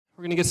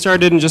We're going to get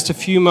started in just a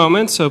few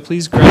moments, so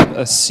please grab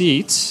a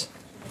seat.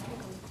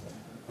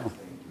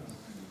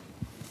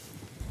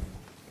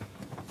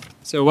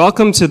 So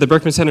welcome to the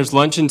Berkman Center's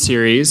Luncheon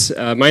Series.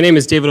 My name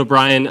is David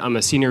O'Brien. I'm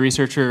a senior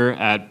researcher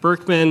at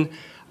Berkman.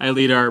 I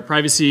lead our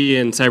privacy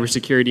and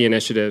cybersecurity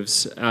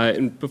initiatives.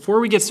 And before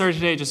we get started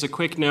today, just a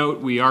quick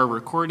note, we are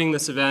recording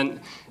this event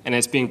and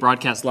it's being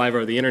broadcast live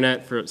over the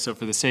internet, so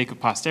for the sake of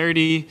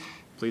posterity,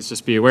 please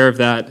just be aware of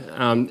that.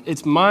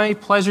 It's my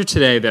pleasure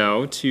today,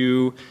 though,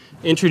 to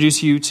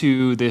introduce you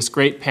to this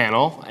great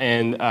panel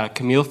and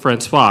Camille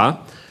François.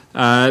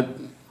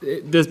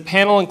 The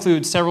panel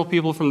includes several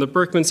people from the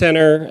Berkman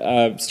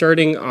Center,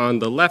 starting on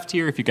the left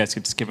here, if you guys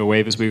could just give a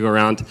wave as we go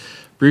around.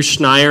 Bruce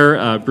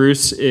Schneier.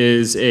 Bruce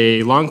is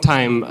a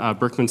longtime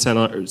Berkman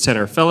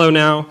Center fellow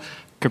now,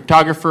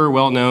 cryptographer,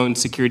 well-known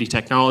security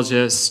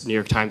technologist, New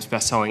York Times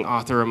bestselling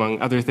author,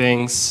 among other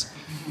things.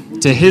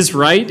 To his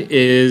right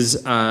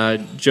is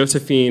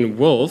Josephine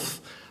Wolff.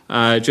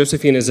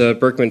 Josephine is a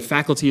Berkman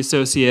faculty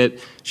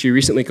associate. She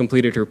recently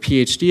completed her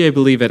PhD, I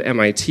believe, at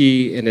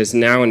MIT and is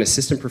now an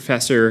assistant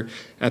professor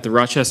at the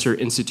Rochester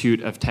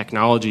Institute of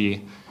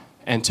Technology.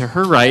 And to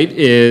her right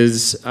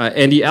is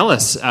Andy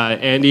Ellis.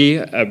 Andy,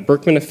 a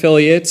Berkman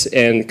affiliate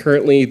and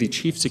currently the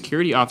chief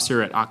security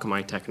officer at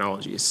Akamai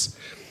Technologies.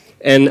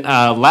 And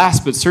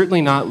last but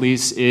certainly not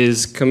least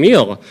is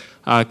Camille.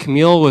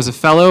 Camille was a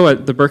fellow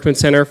at the Berkman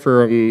Center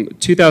from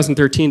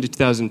 2013 to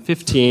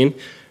 2015.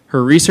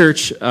 Her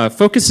research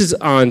focuses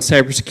on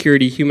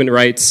cybersecurity, human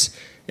rights,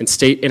 and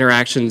state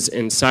interactions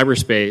in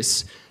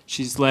cyberspace.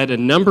 She's led a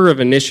number of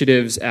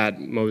initiatives at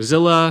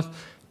Mozilla,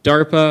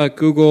 DARPA,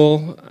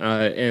 Google,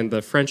 and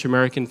the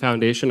French-American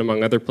Foundation,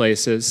 among other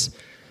places.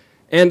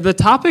 And the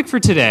topic for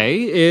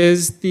today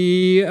is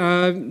the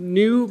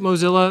new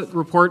Mozilla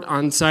report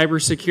on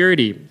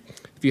cybersecurity.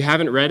 If you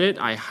haven't read it,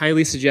 I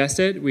highly suggest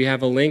it. We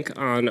have a link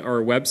on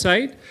our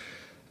website.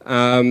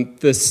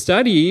 The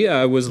study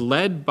was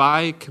led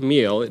by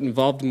Camille. It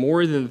involved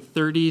more than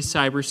 30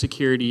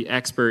 cybersecurity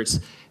experts,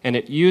 and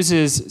it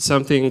uses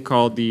something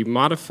called the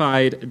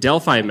modified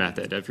Delphi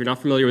method. If you're not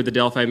familiar with the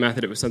Delphi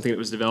method, it was something that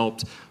was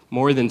developed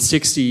more than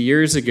 60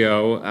 years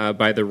ago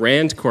by the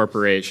Rand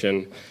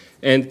Corporation.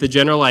 And the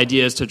general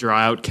idea is to draw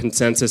out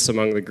consensus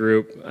among the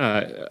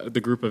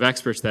group of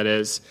experts, that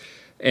is,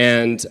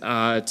 and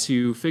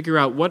to figure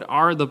out what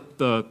are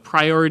the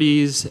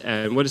priorities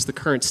and what is the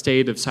current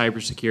state of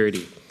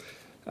cybersecurity.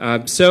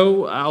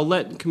 So I'll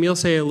let Camille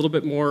say a little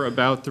bit more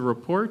about the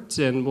report,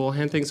 and we'll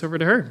hand things over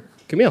to her.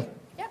 Camille.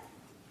 Yep.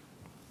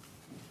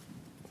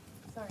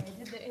 Sorry,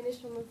 I did the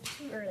initial move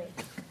too early.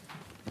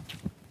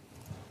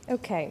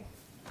 Okay.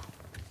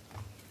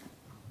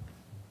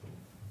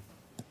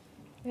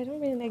 I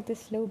don't really like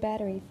this low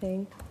battery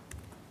thing.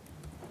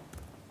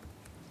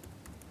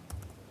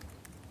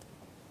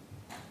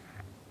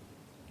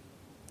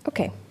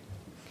 Okay.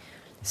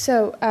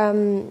 So,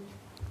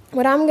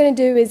 what I'm going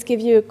to do is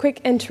give you a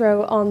quick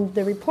intro on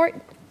the report,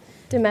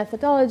 the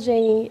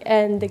methodology,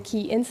 and the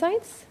key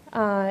insights.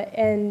 Our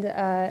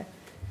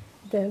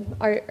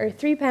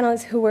three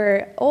panelists, who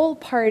were all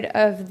part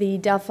of the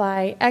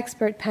Delphi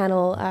expert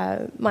panel,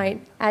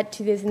 might add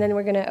to this, and then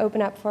we're going to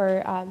open up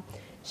for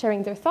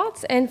sharing their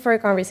thoughts and for a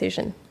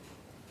conversation.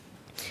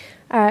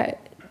 Okay.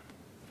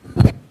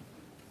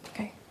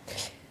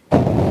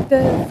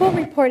 The full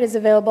report is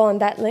available on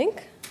that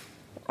link.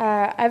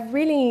 I've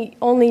really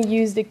only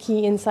used the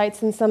key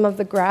insights in some of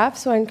the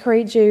graphs, so I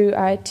encourage you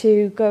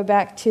to go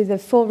back to the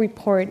full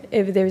report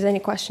if there's any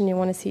question you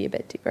want to see a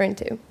bit deeper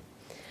into.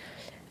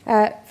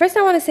 First,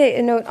 I want to say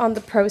a note on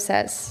the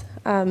process.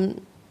 Sorry,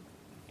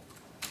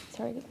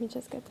 let me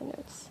just get the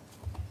notes.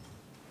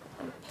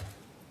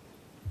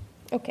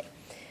 Okay.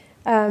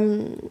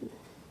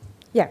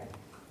 Yeah.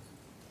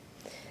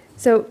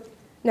 So,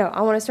 no,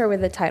 I want to start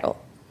with the title.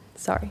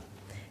 Sorry.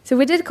 So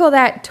we did call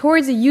that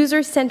Towards a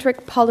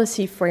User-Centric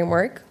Policy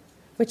Framework,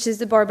 which is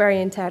the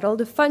barbarian title.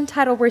 The fun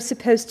title was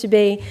supposed to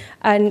be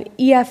an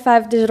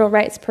EFF digital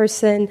rights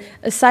person,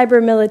 a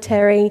cyber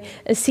military,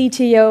 a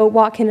CTO,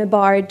 walk in a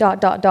bar, ...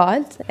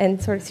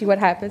 and sort of see what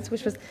happens,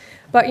 which was,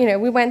 but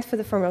we went for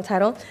the formal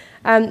title.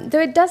 Though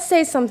it does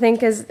say something,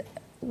 because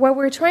what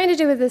we're trying to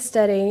do with this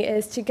study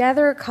is to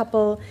gather a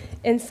couple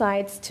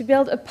insights to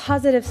build a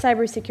positive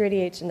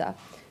cybersecurity agenda.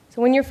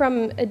 So when you're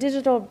from a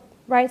digital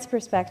rights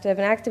perspective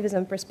and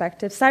activism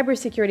perspective,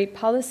 cybersecurity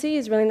policy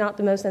is really not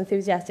the most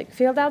enthusiastic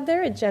field out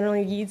there. It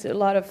generally yields a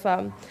lot of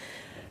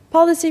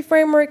policy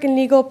framework and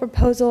legal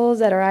proposals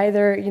that are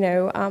either,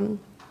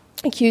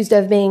 accused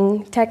of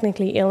being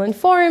technically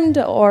ill-informed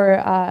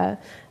or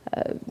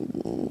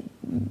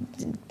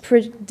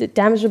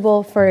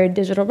damageable for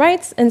digital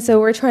rights. And so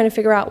we're trying to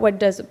figure out, what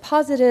does a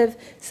positive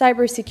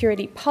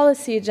cybersecurity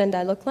policy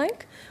agenda look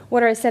like?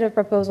 What are a set of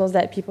proposals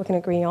that people can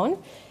agree on?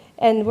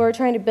 And we're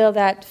trying to build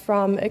that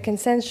from a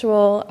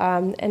consensual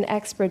and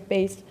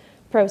expert-based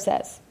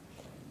process.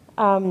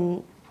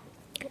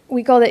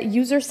 We call it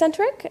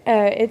user-centric.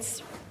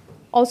 It's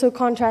also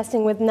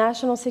contrasting with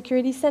national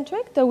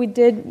security-centric, though we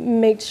did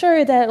make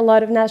sure that a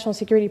lot of national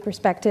security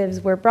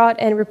perspectives were brought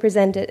and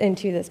represented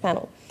into this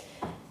panel.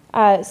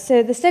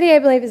 So the study, I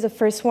believe, is the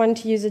first one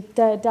to use a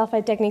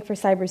Delphi technique for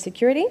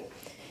cybersecurity.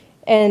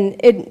 And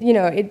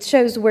it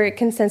shows where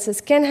consensus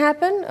can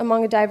happen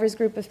among a diverse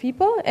group of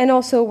people, and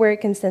also where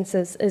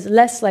consensus is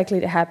less likely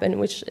to happen,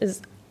 which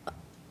is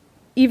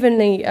even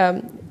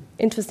the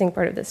interesting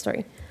part of this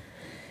story.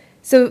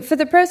 So for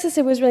the process,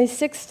 it was really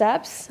 6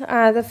 steps.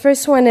 The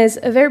first one is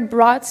a very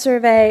broad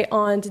survey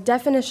on the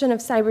definition of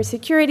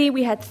cybersecurity.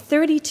 We had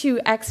 32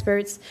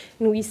 experts,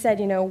 and we said,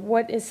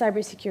 what is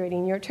cybersecurity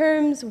in your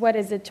terms? What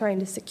is it trying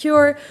to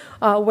secure?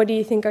 What do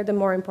you think are the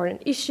more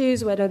important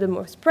issues? What are the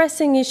most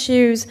pressing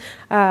issues?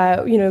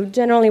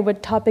 Generally,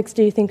 what topics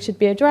do you think should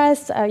be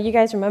addressed? You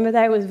guys remember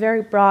that? It was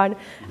very broad.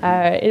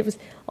 It was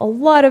a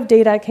lot of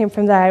data came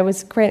from that. It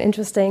was quite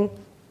interesting.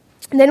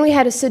 And then we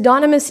had a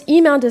pseudonymous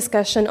email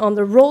discussion on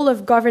the role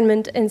of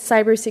government in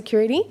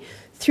cybersecurity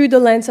through the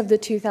lens of the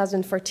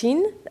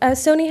 2014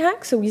 Sony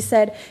hack. So we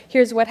said,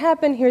 here's what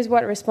happened, here's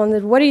what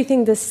responded. What do you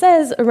think this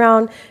says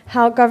around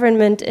how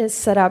government is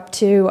set up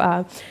to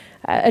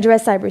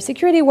address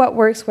cybersecurity? What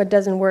works, what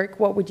doesn't work,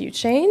 what would you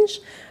change?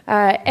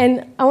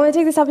 And I want to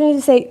take this opportunity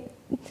to say,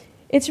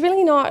 it's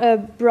really not a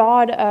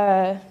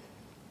broad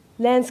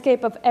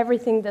landscape of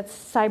everything that's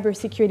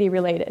cybersecurity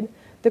related.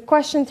 The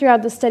question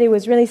throughout the study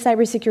was really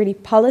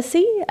cybersecurity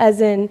policy, as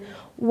in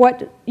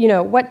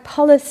what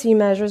policy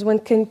measures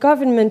what can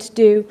government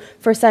do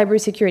for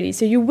cybersecurity.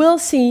 So you will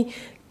see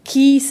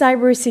key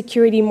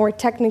cybersecurity, more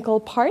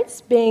technical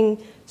parts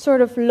being sort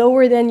of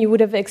lower than you would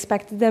have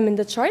expected them in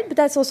the chart, but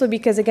that's also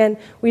because, again,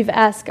 we've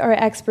asked our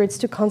experts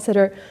to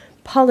consider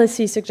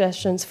policy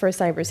suggestions for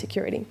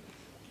cybersecurity.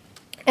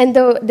 And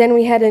then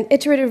we had an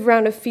iterative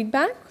round of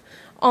feedback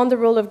on the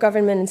role of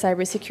government in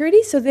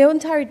cybersecurity. So the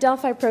entire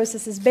Delphi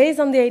process is based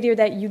on the idea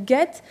that you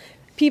get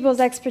people's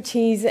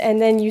expertise,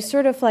 and then you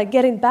sort of like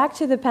getting back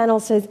to the panel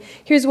says,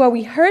 here's what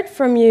we heard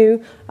from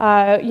you,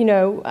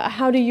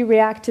 how do you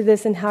react to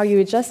this and how are you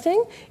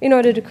adjusting in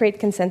order to create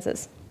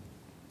consensus.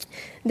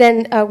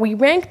 Then we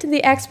ranked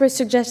the experts'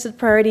 suggested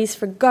priorities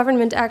for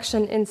government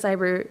action in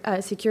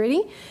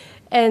cybersecurity.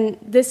 And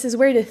this is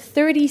where the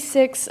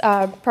 36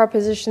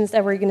 propositions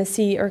that we're going to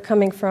see are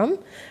coming from.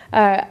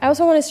 I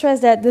also want to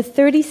stress that the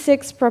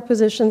 36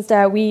 propositions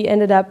that we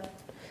ended up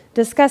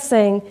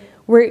discussing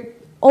were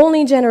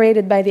only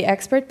generated by the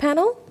expert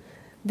panel.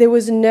 There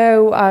was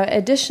no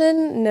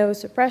addition, no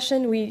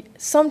suppression.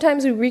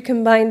 Sometimes we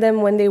recombined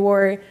them when they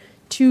were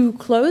too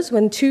close,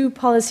 when 2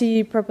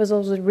 policy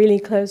proposals were really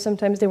close,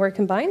 sometimes they were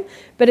combined,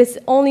 but it's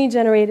only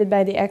generated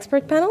by the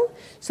expert panel.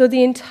 So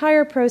the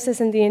entire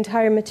process and the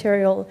entire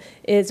material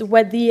is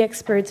what the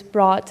experts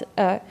brought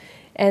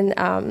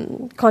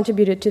and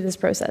contributed to this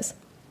process.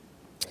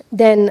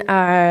 Then,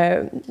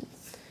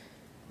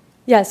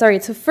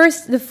 so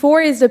first, the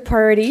 4 is the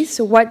priorities,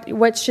 so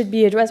what should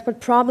be addressed,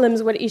 what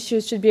problems, what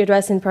issues should be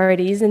addressed in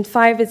priorities, and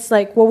 5, it's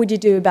like, what would you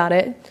do about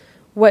it?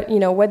 What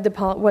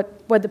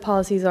the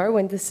policies are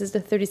when this is the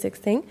 36th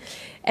thing.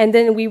 And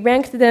then we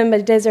ranked them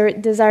by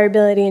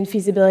desirability and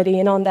feasibility,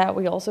 and on that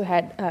we also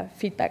had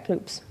feedback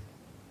loops.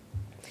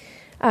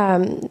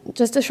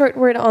 Just a short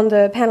word on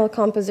the panel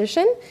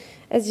composition.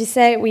 As you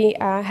say, we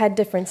had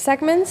different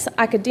segments: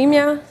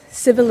 academia,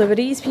 civil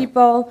liberties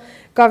people,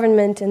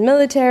 government and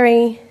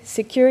military,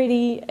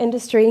 security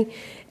industry,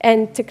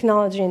 and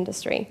technology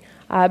industry.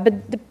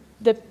 But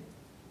the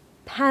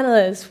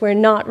panelists were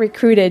not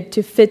recruited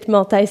to fit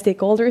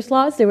multi-stakeholders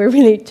laws. They were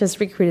really just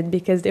recruited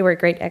because they were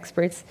great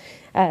experts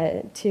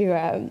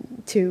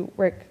to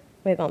work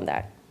with on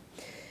that.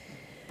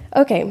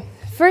 Okay,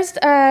 first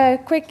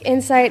quick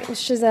insight,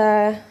 which is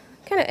a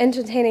kind of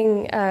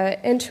entertaining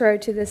intro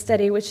to the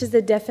study, which is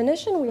the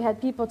definition. We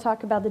had people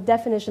talk about the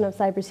definition of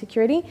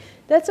cybersecurity.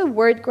 That's a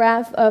word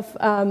graph of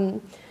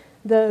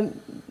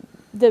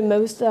the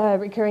most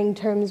recurring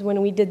terms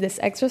when we did this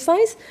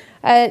exercise.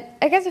 I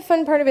guess the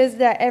fun part of it is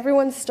that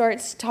everyone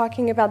starts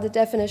talking about the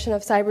definition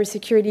of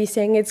cybersecurity,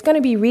 saying it's going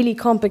to be really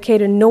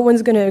complicated, no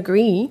one's going to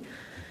agree.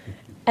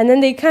 And then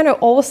they kind of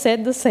all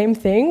said the same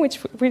thing, which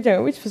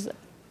was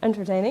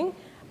entertaining.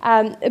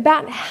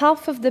 About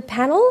half of the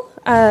panel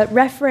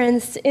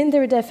referenced in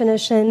their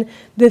definition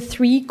the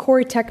 3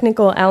 core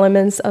technical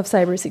elements of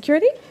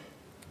cybersecurity.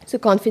 So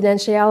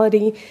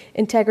confidentiality,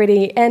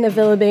 integrity, and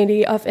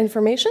availability of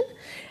information.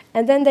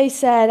 And then they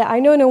said,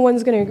 I know no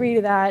one's going to agree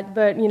to that,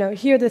 but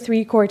here are the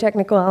 3 core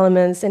technical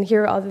elements, and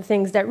here are the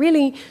things that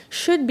really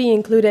should be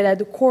included at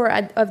the core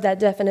of that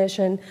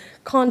definition.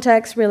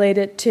 Context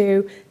related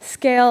to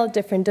scale,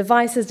 different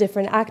devices,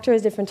 different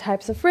actors, different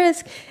types of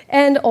risk,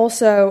 and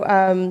also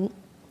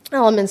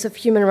elements of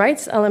human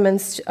rights,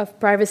 elements of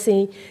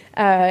privacy,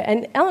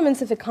 and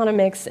elements of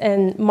economics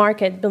and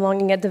market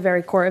belonging at the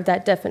very core of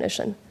that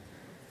definition.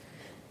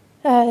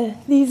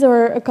 These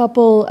are a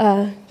couple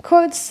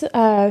quotes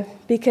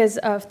because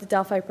of the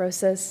Delphi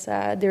process.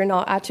 They're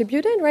not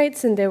attributed,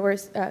 right? And they were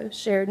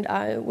shared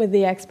with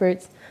the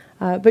experts.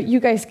 But you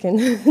guys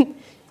can,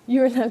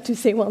 you're allowed to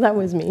say, well, that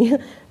was me.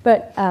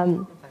 But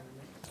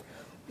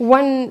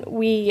one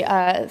we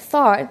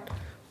thought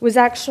was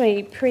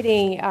actually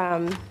pretty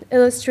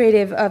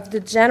illustrative of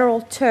the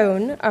general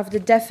tone of the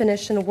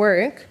definition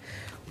work.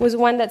 was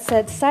one that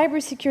said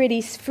cybersecurity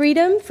is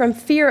freedom from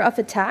fear of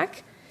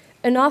attack,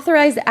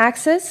 unauthorized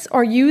access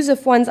or use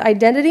of one's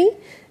identity,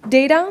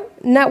 data,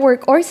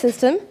 network, or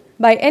system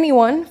by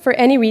anyone for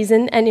any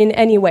reason and in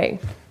any way.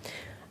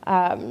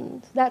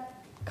 That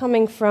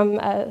coming from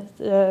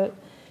the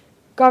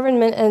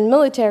government and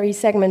military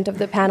segment of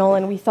the panel,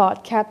 and we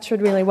thought captured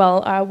really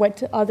well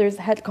what others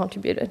had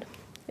contributed.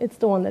 It's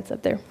the one that's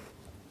up there.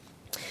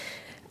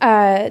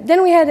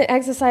 Then we had an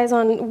exercise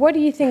on what do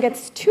you think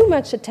gets too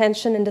much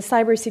attention in the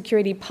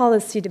cybersecurity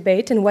policy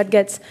debate and what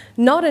gets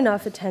not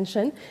enough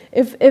attention.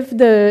 If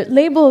the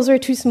labels are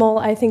too small,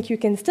 I think you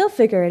can still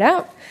figure it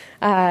out.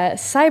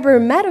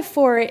 Cyber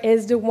metaphor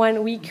is the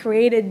one we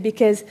created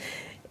because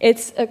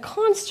it's a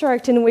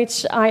construct in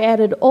which I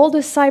added all the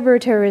cyber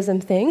terrorism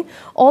thing,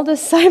 all the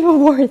cyber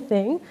war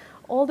thing,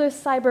 all the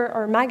cyber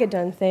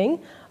Armageddon thing.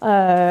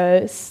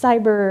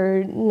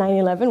 Cyber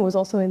 9/11 was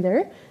also in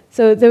there.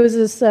 So there was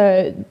this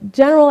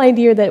general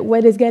idea that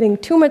what is getting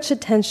too much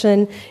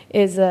attention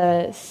is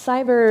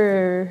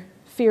cyber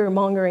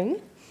fear-mongering,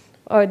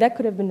 or that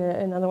could have been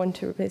another one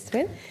to replace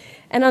it.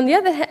 And on the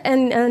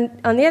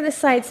other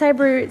side,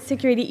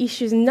 cybersecurity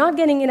issues not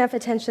getting enough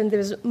attention.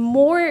 There's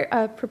more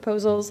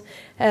proposals.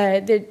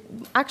 They're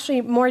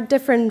actually more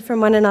different from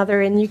one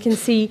another, and you can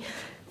see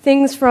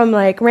things from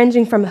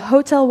ranging from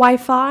hotel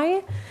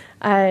Wi-Fi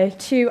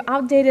to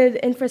outdated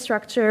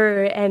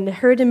infrastructure and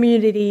herd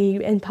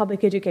immunity and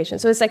public education.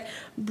 So it's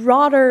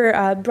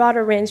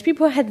broader range.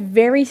 People had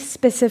very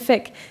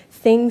specific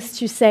things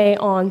to say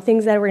on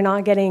things that were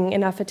not getting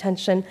enough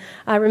attention.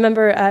 I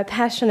remember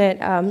passionate.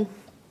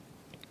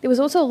 There was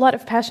also a lot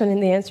of passion in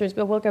the answers,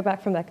 but we'll go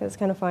back from that because it's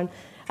kind of fun.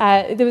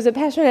 There was a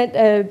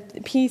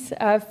passionate piece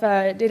of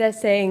data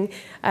saying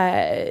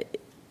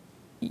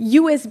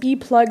USB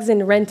plugs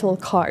in rental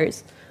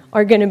cars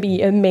are going to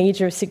be a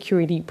major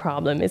security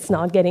problem. It's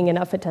not getting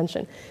enough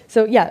attention.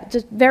 So yeah,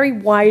 just very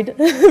wide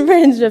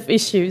range of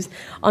issues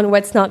on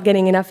what's not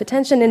getting enough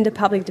attention in the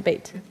public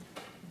debate.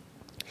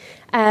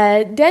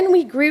 Then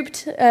we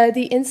grouped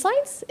the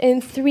insights in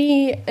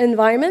 3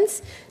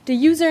 environments: the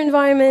user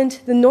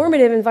environment, the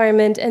normative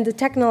environment, and the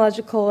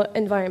technological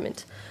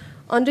environment.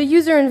 On the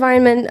user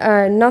environment,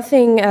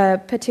 nothing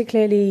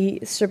particularly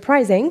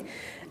surprising.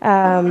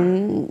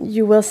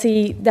 You will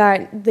see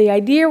that the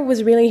idea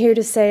was really here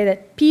to say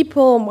that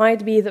people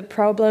might be the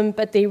problem,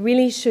 but they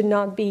really should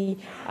not be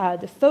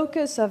the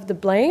focus of the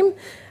blame.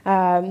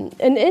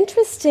 An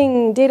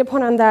interesting data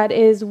point on that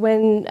is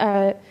when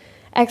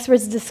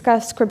experts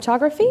discussed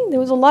cryptography. There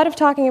was a lot of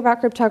talking about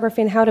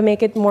cryptography and how to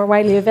make it more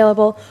widely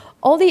available.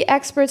 All the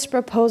experts'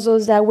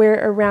 proposals that were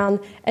around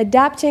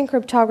adapting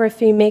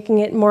cryptography, making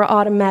it more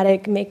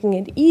automatic, making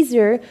it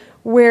easier,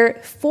 were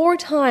 4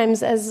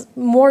 times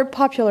more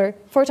popular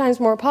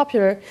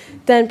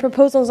than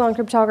proposals on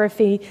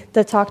cryptography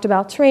that talked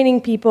about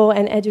training people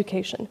and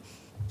education.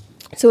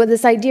 So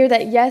this idea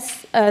that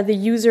yes, the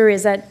user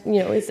is at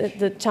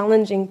the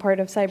challenging part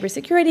of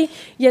cybersecurity,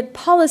 yet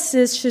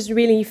policies should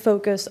really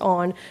focus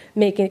on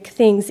making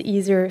things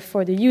easier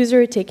for the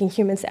user, taking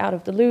humans out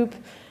of the loop.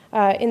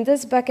 In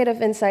this bucket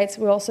of insights,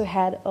 we also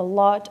had a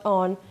lot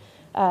on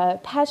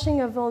patching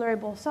of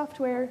vulnerable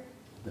software.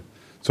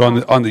 So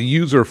on the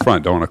user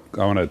front, I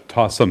want to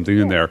toss something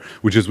in there,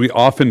 which is we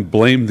often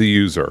blame the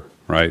user,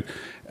 right?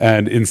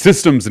 And in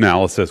systems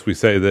analysis, we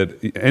say that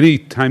any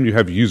time you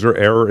have user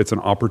error, it's an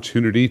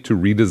opportunity to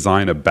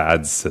redesign a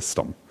bad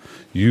system.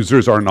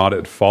 Users are not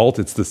at fault.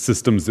 It's the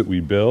systems that we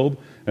build.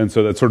 And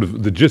so that's sort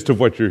of the gist of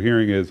what you're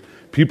hearing is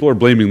people are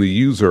blaming the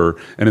user,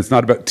 and it's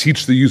not about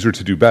teach the user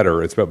to do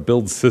better. It's about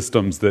build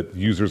systems that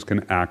users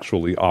can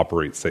actually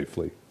operate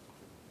safely.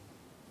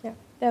 Yeah,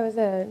 that was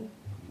a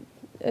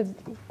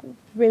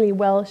really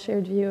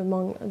well-shared view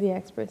among the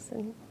experts.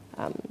 And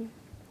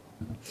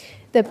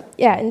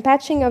and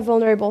patching of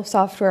vulnerable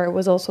software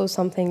was also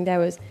something that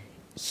was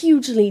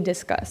hugely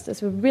discussed.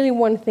 This was really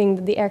one thing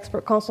that the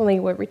expert constantly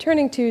were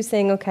returning to,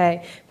 saying,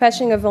 okay,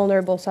 patching of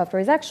vulnerable software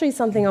is actually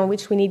something on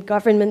which we need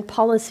government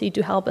policy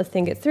to help us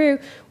think it through,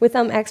 with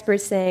some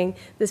experts saying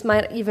this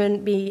might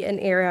even be an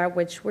area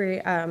which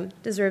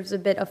deserves a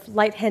bit of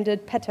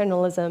light-handed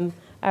paternalism,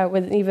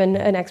 with even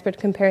an expert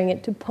comparing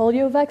it to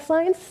polio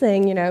vaccines,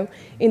 saying,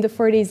 in the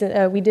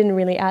 40s, we didn't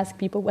really ask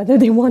people whether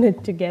they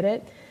wanted to get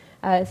it.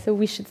 So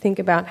we should think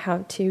about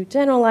how to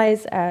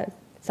generalize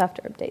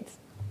software updates.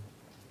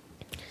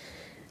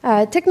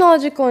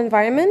 Technological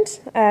environment.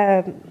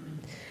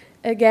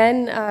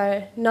 Again,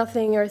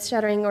 nothing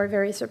earth-shattering or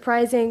very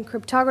surprising.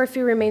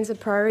 Cryptography remains a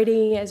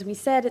priority. As we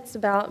said, it's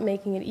about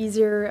making it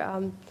easier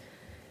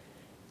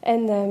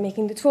and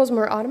making the tools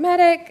more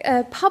automatic.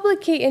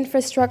 Public key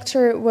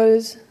infrastructure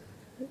was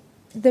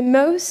the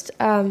most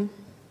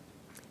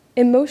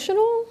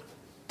emotional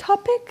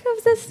topic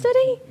of this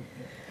study.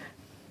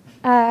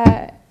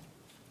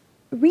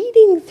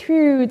 Reading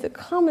through the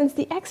comments,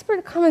 the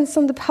expert comments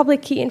on the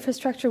public key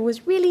infrastructure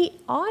was really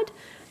odd.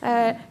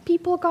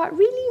 People got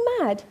really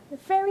mad,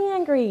 very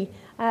angry.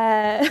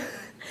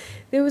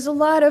 there was a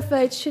lot of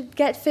it should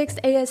get fixed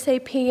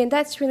ASAP, and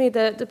that's really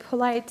the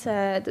polite,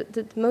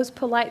 the most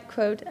polite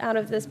quote out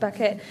of this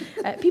bucket.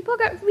 People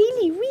got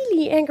really,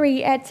 really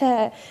angry at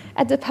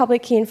the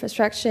public key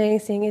infrastructure,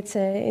 saying it's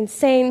an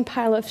insane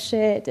pile of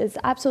shit, it's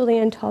absolutely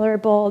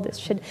intolerable, this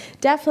should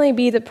definitely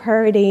be the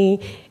priority,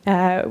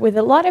 with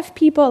a lot of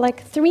people,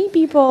 like 3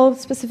 people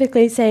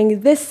specifically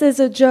saying, this is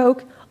a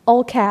joke,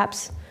 all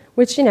caps.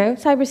 Which,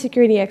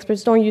 cybersecurity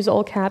experts don't use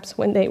all caps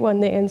when they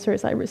answer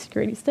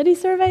cybersecurity study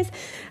surveys.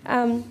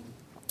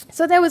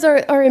 So that was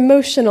our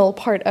emotional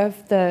part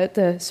of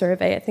the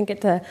survey. I think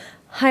it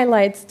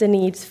highlights the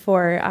needs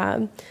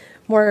for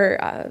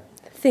more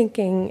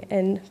thinking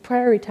and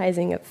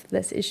prioritizing of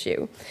this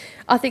issue.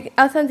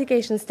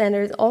 Authentication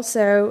standards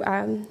also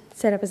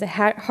set up as a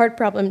hard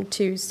problem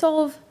to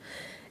solve.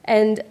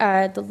 And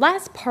the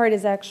last part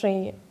is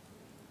actually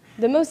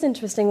the most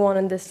interesting one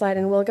on this slide,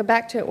 and we'll go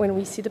back to it when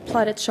we see the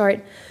plotted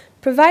chart.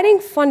 Providing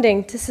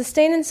funding to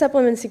sustain and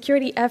supplement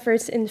security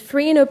efforts in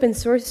free and open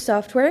source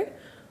software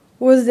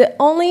was the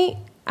only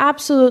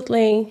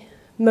absolutely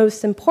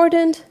most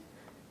important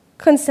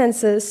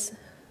consensus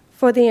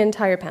for the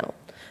entire panel.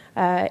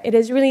 It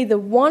is really the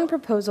one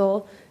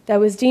proposal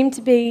that was deemed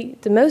to be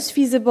the most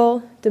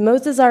feasible, the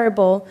most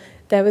desirable,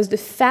 that was the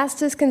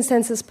fastest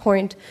consensus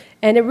point,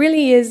 and it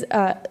really is,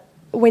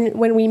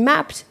 when we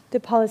mapped the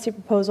policy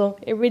proposal,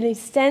 it really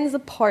stands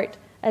apart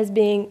as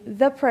being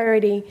the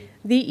priority,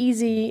 the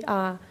easy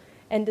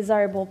and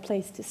desirable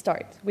place to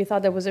start. We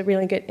thought that was a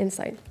really good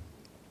insight.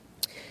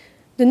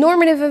 The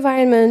normative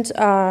environment,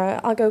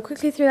 I'll go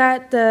quickly through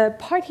that. The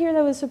part here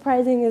that was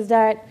surprising is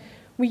that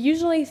we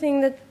usually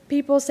think that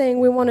people saying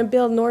we want to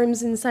build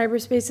norms in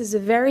cyberspace is a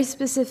very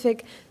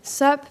specific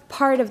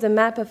sub-part of the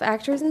map of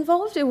actors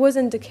involved. It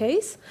wasn't the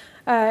case.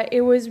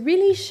 It was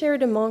really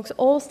shared amongst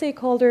all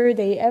stakeholders.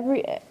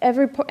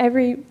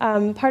 Every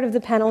part of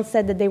the panel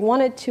said that they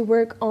wanted to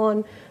work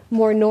on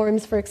more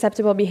norms for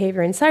acceptable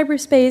behavior in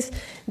cyberspace.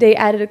 They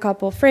added a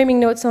couple framing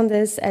notes on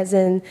this, as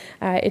in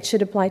it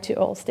should apply to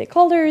all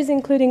stakeholders,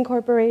 including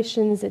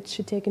corporations. It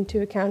should take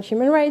into account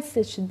human rights.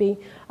 It should be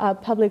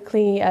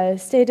publicly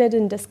stated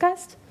and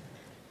discussed.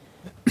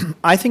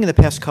 I think in the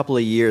past couple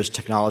of years,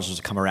 technologies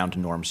have come around to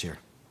norms here.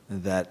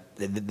 That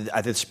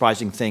the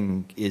surprising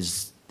thing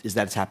is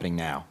that it's happening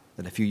now.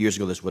 That a few years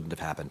ago this wouldn't have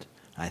happened.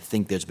 I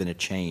think there's been a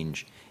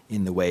change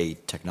in the way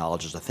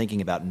technologists are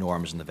thinking about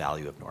norms and the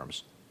value of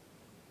norms.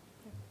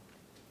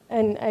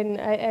 And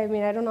I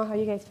mean, I don't know how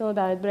you guys feel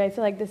about it, but I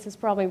feel like this is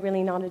probably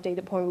really not a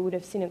data point we would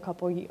have seen a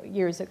couple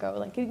years ago.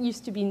 Like, it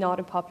used to be not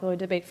a popular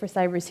debate for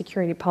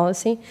cybersecurity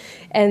policy,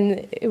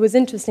 and it was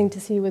interesting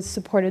to see it was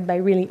supported by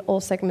really all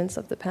segments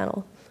of the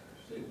panel.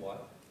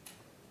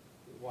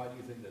 Why do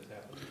you think that's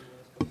happened in the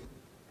last couple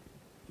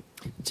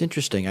of years? It's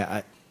interesting.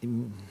 I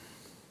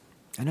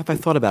don't know if I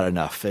thought about it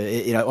enough.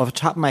 Off the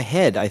top of my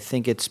head, I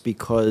think it's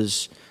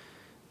because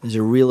there's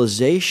a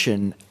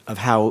realization of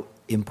how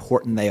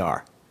important they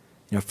are.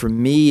 For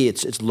me,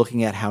 it's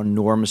looking at how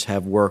norms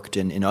have worked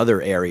in other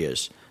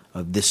areas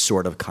of this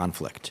sort of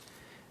conflict.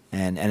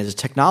 And as a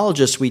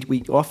technologist,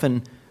 we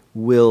often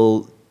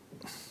will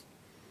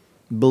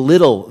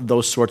belittle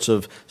those sorts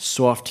of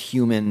soft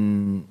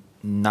human,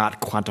 not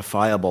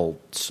quantifiable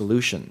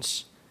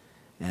solutions.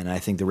 And I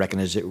think the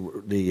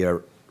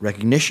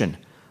recognition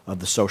of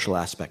the social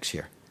aspects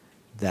here,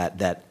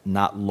 that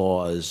not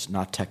laws,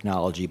 not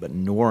technology, but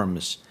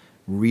norms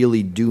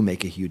really do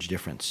make a huge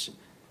difference.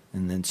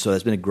 And then so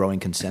there's been a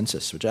growing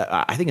consensus, which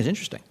I think is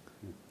interesting.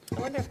 I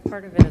wonder if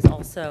part of it is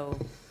also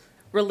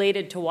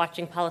related to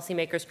watching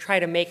policymakers try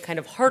to make kind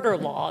of harder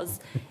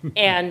laws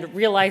and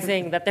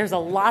realizing that there's a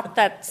lot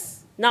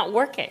that's not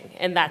working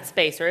in that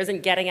space or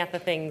isn't getting at the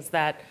things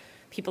that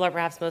people are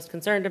perhaps most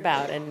concerned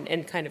about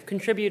and kind of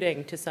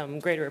contributing to some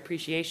greater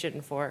appreciation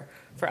for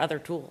other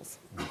tools.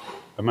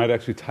 I might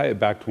actually tie it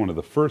back to one of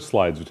the first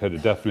slides, which had a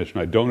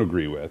definition I don't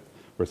agree with,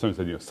 where someone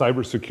said,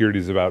 cybersecurity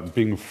is about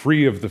being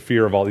free of the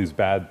fear of all these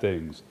bad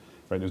things.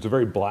 Right? There's a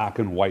very black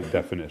and white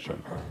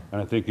definition.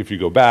 And I think if you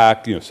go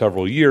back,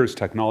 several years,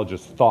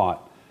 technologists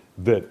thought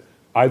that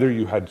either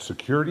you had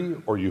security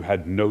or you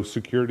had no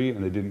security,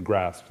 and they didn't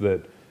grasp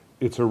that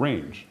it's a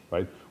range.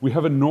 Right? We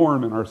have a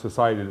norm in our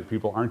society that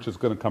people aren't just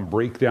going to come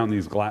break down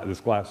this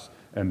glass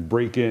and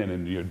break in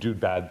and do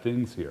bad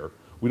things here.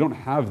 We don't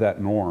have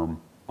that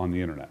norm on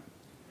the internet.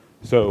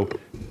 So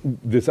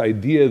this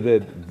idea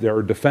that there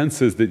are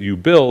defenses that you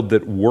build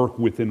that work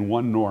within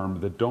one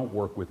norm that don't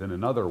work within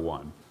another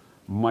one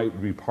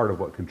might be part of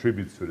what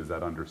contributes to it, is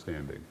that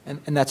understanding.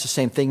 And that's the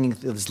same thing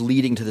that's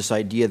leading to this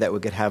idea that we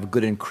could have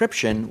good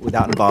encryption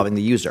without involving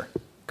the user.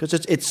 Because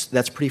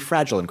that's pretty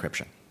fragile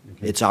encryption.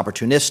 Okay. It's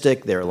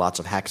opportunistic, there are lots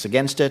of hacks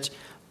against it,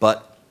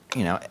 but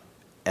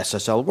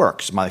SSL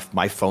works. My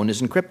phone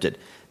is encrypted.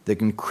 The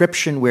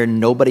encryption where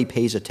nobody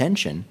pays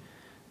attention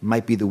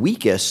might be the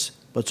weakest,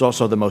 but it's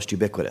also the most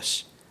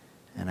ubiquitous.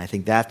 And I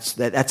think that's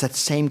that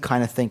same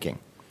kind of thinking,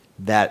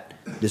 that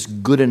this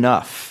good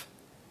enough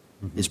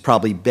is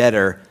probably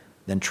better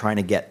than trying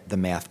to get the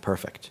math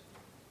perfect.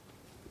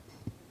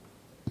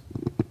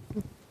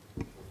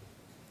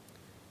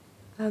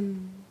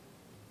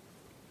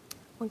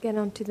 I'll get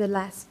on to the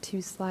last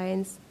two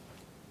slides.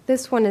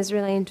 This one is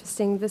really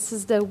interesting. This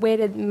is the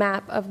weighted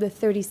map of the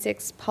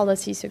 36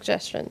 policy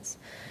suggestions.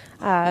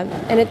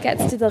 And it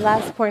gets to the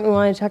last point we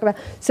want to talk about.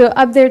 So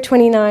up there,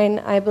 29,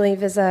 I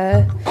believe, is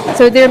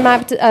so they're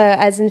mapped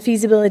as in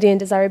feasibility and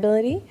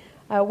desirability.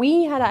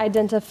 We had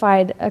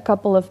identified a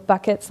couple of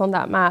buckets on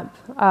that map.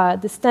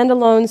 The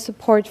standalone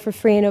support for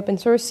free and open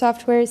source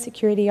software,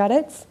 security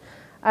audits,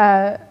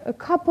 a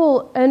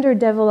couple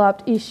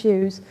underdeveloped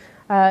issues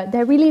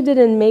that really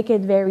didn't make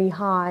it very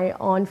high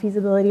on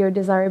feasibility or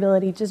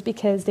desirability just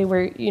because they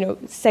were,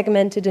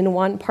 segmented in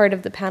one part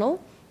of the panel.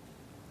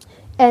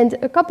 And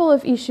a couple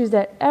of issues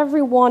that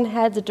everyone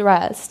had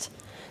addressed,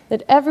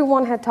 that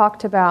everyone had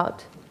talked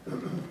about,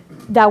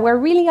 that were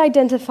really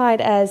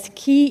identified as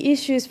key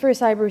issues for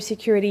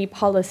cybersecurity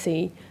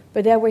policy,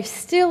 but that were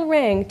still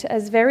ranked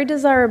as very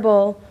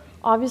desirable,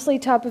 obviously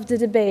top of the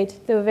debate,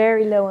 though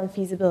very low on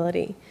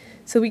feasibility.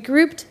 So we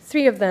grouped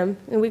three of them,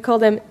 and we call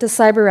them the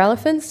cyber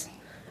elephants.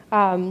 Is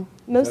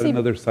that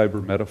another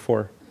cyber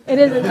metaphor? It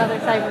is another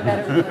cyber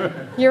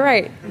metaphor. You're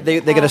right.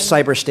 They get a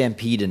cyber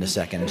stampede in a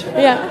second.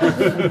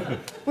 Yeah.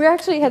 We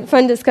actually had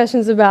fun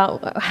discussions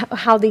about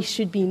how they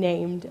should be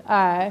named.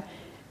 And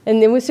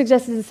then we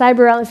suggested the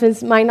cyber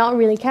elephants might not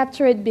really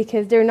capture it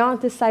because they're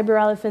not the cyber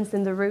elephants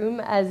in the room,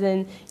 as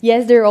in,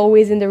 yes, they're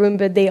always in the room,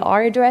 but they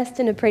are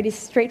addressed in a pretty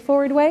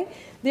straightforward way.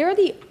 They're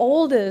the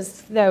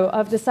oldest, though,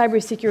 of the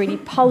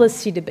cybersecurity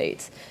policy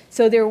debates.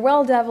 So they're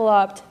well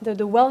developed, they're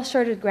the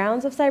well-charted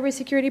grounds of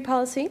cybersecurity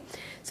policy.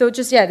 So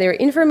they're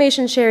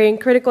information sharing,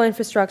 critical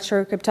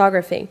infrastructure,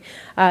 cryptography.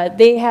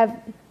 They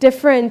have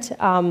different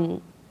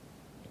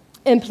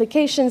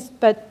implications,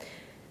 but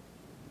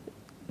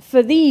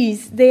for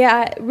these, they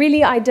are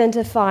really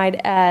identified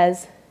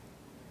as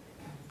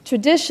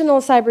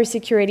traditional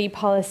cybersecurity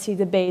policy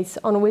debates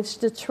on which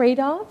the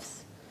trade-offs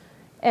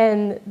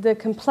and the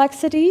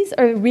complexities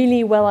are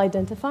really well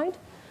identified.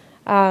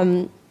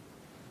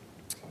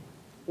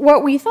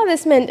 What we thought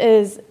this meant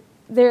is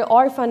they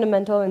are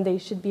fundamental and they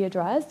should be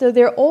addressed, though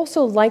they're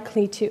also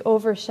likely to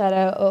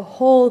overshadow a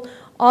whole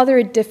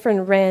other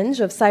different range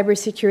of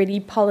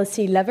cybersecurity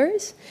policy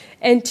levers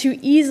and to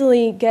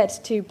easily get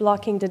to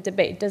blocking the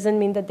debate. Doesn't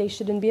mean that they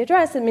shouldn't be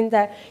addressed. It means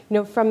that,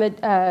 from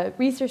a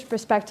research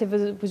perspective,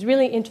 it was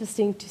really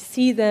interesting to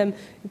see them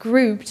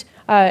grouped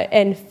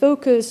and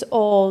focus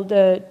all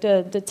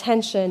the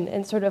tension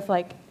and sort of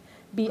like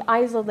be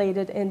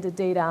isolated in the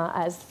data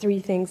as three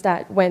things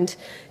that went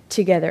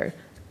together.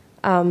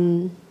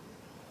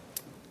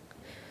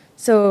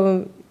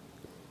 So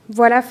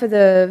voilà for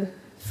the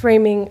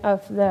framing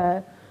of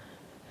the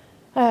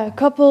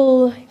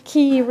couple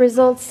key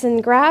results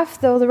and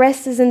graph, though the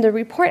rest is in the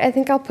report. I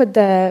think I'll put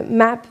the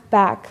map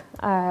back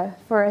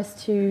for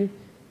us to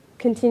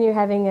continue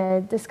having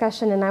a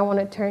discussion, and I want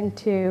to turn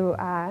to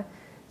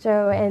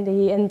Joe,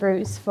 Andy, and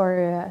Bruce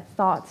for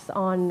thoughts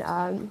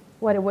on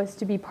what it was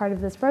to be part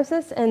of this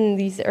process and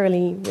these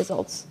early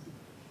results.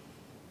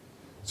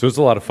 So it was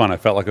a lot of fun. I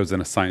felt like I was in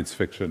a science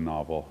fiction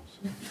novel.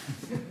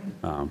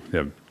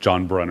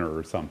 John Brunner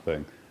or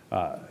something.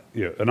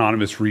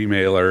 Anonymous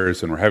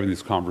remailers, and we're having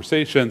these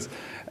conversations.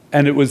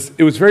 And it was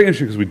very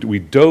interesting because we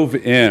dove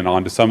in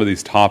onto some of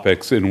these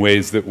topics in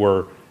ways that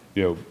were,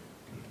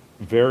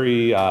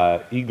 very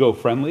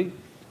ego-friendly,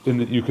 in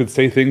that you could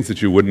say things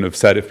that you wouldn't have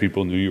said if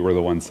people knew you were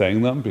the one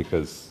saying them,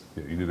 because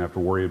you didn't have to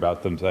worry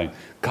about them saying,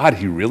 God,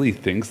 he really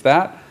thinks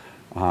that?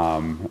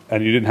 And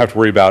you didn't have to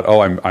worry about,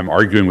 I'm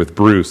arguing with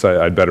Bruce,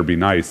 I'd better be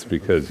nice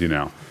because, I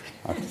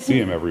have to see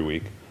him every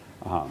week.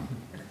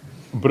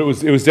 But it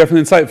was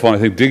definitely insightful, and I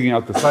think digging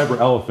out the cyber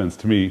elephants,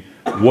 to me,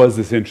 was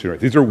this interesting. Right?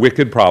 These are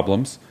wicked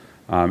problems.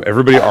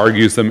 Everybody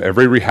argues them,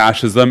 everybody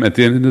rehashes them. At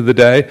the end of the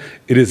day,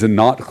 it is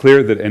not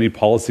clear that any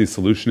policy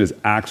solution is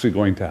actually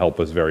going to help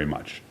us very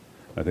much.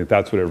 I think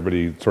that's what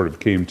everybody sort of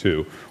came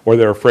to. Or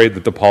they're afraid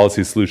that the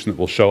policy solution that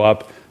will show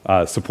up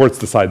supports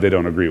the side they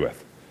don't agree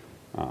with.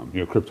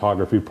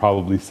 Cryptography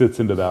probably sits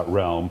into that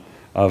realm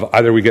of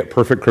either we get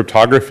perfect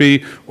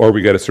cryptography or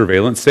we get a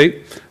surveillance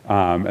state.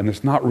 And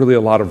there's not really a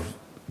lot of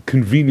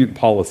convenient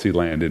policy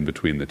land in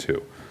between the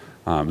two.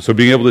 So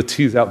being able to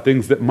tease out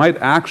things that might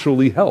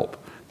actually help,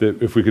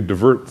 that if we could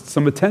divert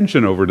some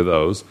attention over to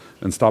those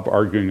and stop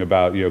arguing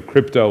about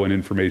crypto and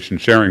information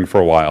sharing for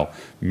a while,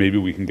 maybe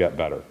we can get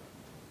better.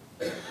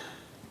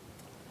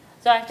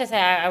 So I have to say,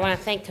 I want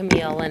to thank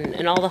Camille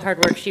and all the hard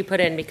work she put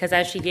in, because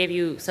as she gave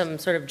you some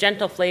sort of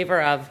gentle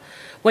flavor of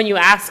when you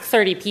ask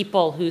 30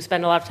 people who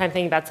spend a lot of time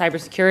thinking about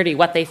cybersecurity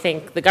what they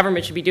think the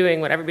government should be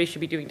doing, what everybody should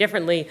be doing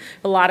differently,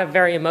 a lot of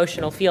very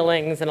emotional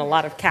feelings and a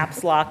lot of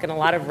caps lock and a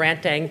lot of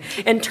ranting.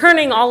 And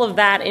turning all of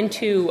that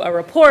into a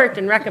report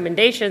and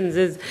recommendations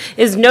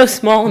is no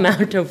small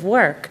amount of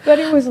work. But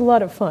it was a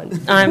lot of fun.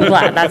 I'm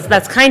glad.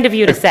 That's kind of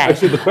you to say.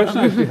 Actually, the question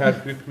I actually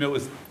had, Camille,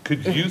 was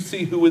could you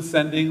see who was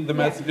sending the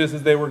messages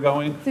as they were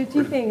going? So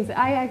two things.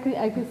 I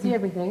could see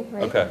everything,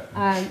 right? Okay.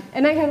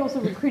 And I had also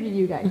recruited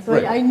you guys. So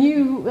right. I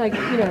knew,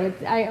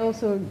 I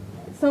also,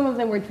 some of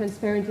them were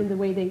transparent in the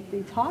way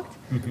they talked.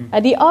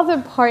 Mm-hmm. The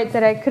other part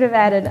that I could have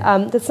added,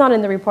 that's not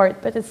in the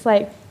report, but it's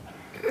like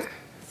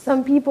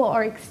Some people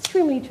are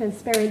extremely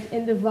transparent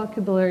in the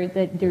vocabulary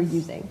that they're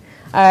using.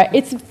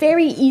 It's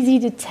very easy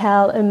to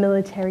tell a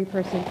military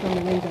person from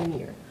an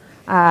engineer.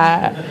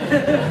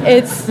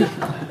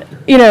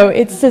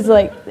 It says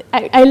like,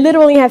 I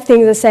literally have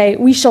things that say,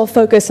 we shall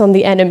focus on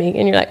the enemy.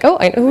 And you're like, oh,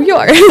 I know who you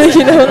are.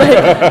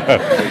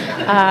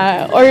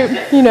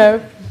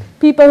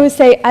 People who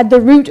say at the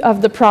root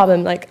of the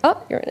problem, like,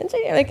 oh, you're an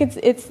engineer. Like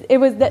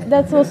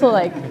that's also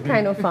like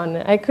kind of fun.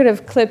 I could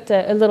have clipped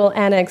a little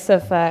annex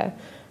of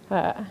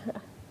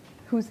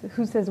who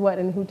says what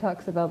and who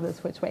talks about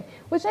this which way,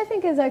 which I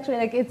think is actually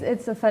like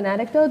it's a fun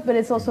anecdote, but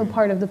it's also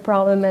part of the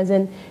problem, as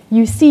in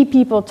you see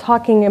people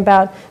talking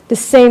about the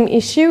same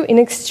issue in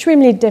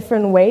extremely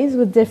different ways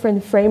with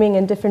different framing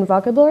and different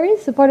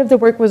vocabularies. So part of the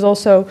work was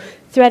also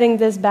threading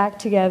this back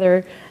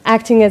together,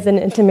 acting as an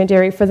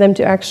intermediary for them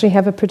to actually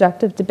have a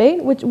productive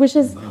debate, which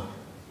is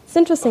it's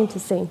interesting to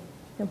see.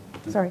 Yeah,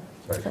 sorry.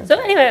 So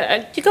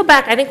anyway, to go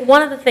back, I think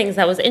one of the things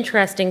that was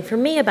interesting for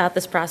me about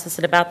this process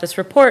and about this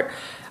report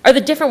are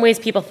the different ways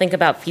people think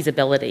about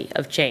feasibility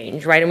of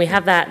change, right? And we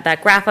have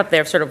that graph up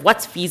there of sort of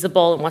what's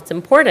feasible and what's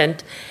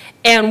important.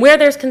 And where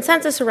there's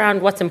consensus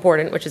around what's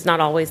important, which is not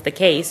always the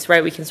case,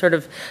 right? We can sort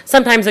of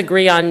sometimes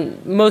agree on,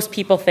 most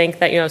people think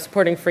that,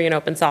 supporting free and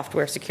open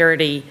software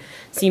security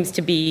seems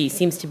to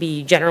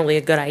be generally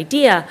a good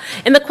idea.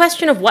 And the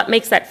question of what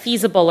makes that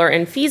feasible or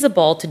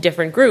infeasible to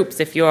different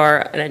groups, if you're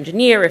an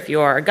engineer, if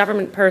you're a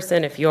government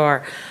person, if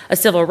you're a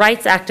civil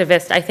rights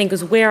activist, I think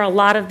is where a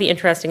lot of the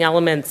interesting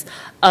elements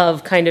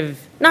of kind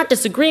of not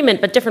disagreement,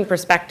 but different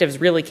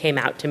perspectives really came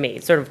out to me.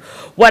 Sort of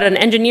what an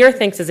engineer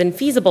thinks is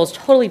infeasible is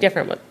totally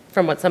different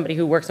from what somebody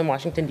who works in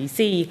Washington,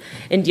 D.C.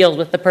 and deals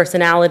with the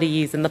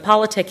personalities and the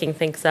politicking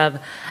thinks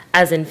of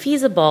as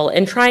infeasible,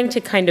 and trying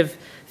to kind of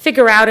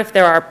figure out if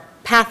there are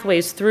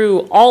pathways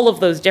through all of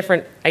those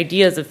different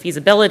ideas of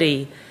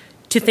feasibility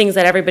to things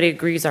that everybody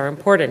agrees are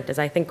important is,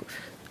 I think,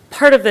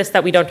 part of this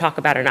that we don't talk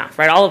about enough,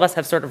 right? All of us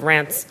have sort of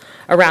rants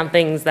around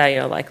things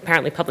that, like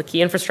apparently public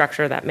key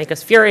infrastructure that make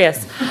us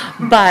furious.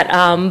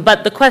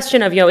 But the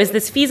question of, is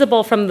this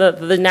feasible from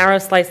the narrow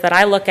slice that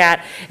I look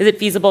at? Is it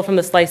feasible from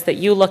the slice that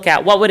you look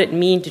at? What would it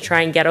mean to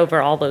try and get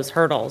over all those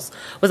hurdles?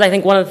 Was, I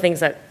think, one of the things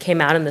that came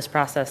out in this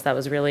process that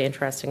was really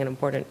interesting and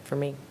important for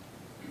me.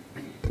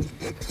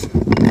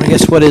 I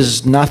guess what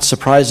is not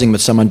surprising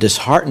but somewhat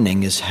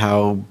disheartening is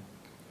how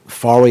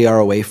far we are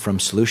away from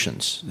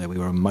solutions, that we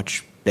were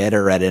much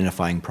better at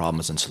identifying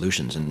problems than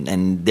solutions,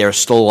 and there's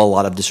still a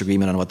lot of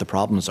disagreement on what the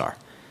problems are.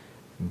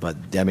 But,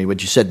 I mean,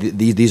 what you said,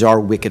 these are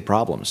wicked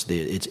problems.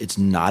 It's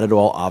not at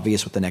all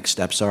obvious what the next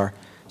steps are.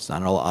 It's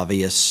not at all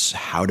obvious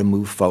how to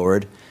move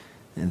forward,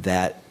 and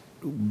that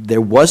there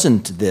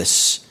wasn't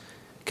this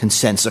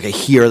consensus, okay,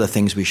 here are the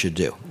things we should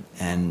do.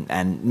 And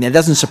it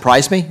doesn't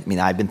surprise me. I mean,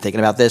 I've been thinking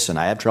about this, and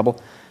I have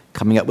trouble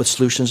coming up with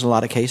solutions in a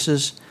lot of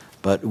cases.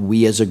 But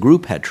we as a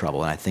group had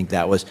trouble, and I think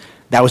that was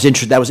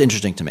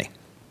interesting to me.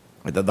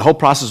 The whole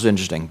process was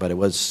interesting, but it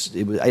was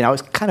I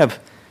was kind of,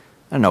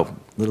 I don't know, a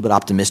little bit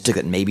optimistic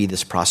that maybe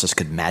this process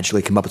could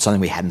magically come up with something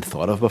we hadn't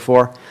thought of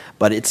before.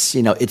 But it's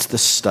the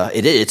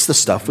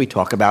stuff we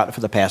talk about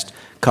for the past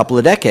couple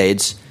of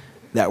decades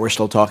that we're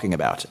still talking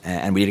about,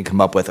 and we didn't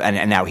come up with,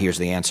 and now here's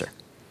the answer.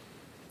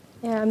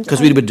 Yeah, because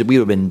we would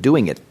have been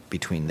doing it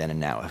between then and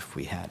now if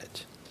we had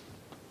it.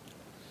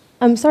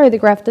 I'm sorry, the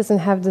graph doesn't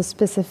have the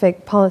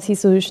specific policy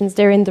solutions.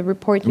 They're in the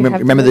report.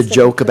 Remember the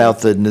joke about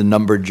the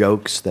numbered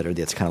jokes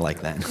it's kind of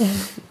like that.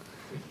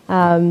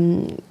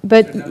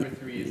 But number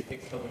 3 is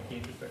fixed public key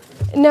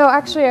infrastructure. No,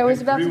 actually, I was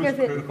about to go.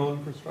 Critical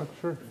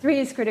infrastructure. 3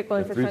 is critical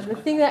infrastructure.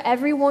 The thing that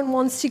everyone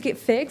wants to get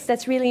fixed,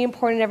 that's really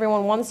important.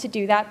 Everyone wants to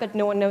do that, but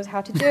no one knows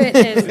how to do it.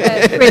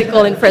 Is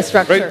critical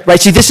infrastructure. Right.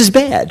 See, this is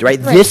bad.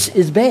 Right. This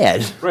is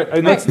bad. Right.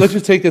 And let's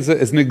just take as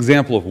an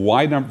example of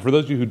why for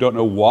those of you who don't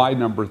know why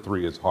number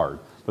 3 is hard.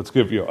 Let's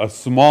give you a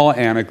small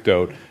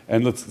anecdote,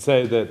 and let's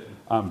say that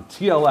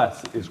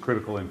TLS is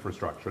critical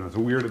infrastructure. And it's a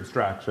weird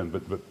abstraction,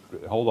 but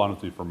hold on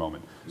with me for a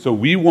moment. So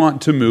we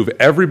want to move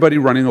everybody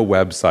running a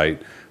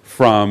website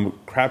from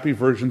crappy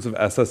versions of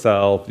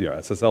SSL,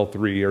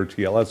 SSL3 or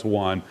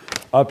TLS1,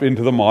 up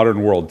into the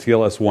modern world,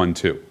 TLS1,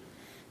 2.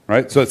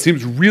 Right? So it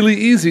seems really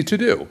easy to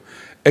do,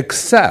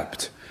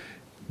 except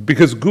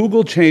because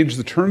Google changed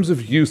the terms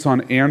of use on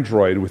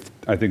Android with,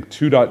 I think,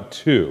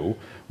 2.2,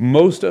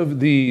 most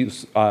of the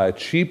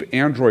cheap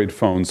Android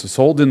phones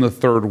sold in the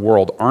third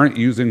world aren't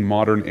using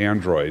modern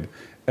Android,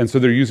 and so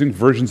they're using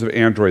versions of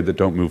Android that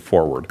don't move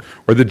forward.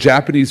 Or the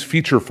Japanese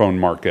feature phone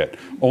market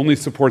only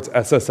supports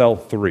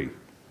SSL3.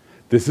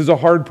 This is a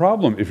hard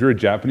problem. If you're a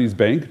Japanese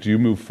bank, do you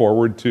move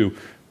forward to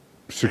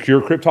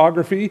secure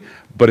cryptography,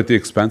 but at the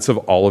expense of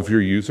all of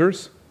your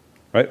users?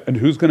 Right? And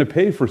who's going to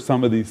pay for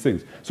some of these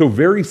things? So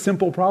very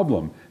simple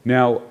problem.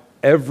 Now,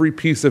 every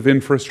piece of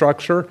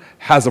infrastructure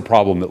has a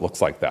problem that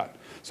looks like that.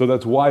 So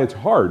that's why it's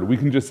hard. We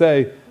can just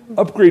say,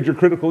 upgrade your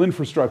critical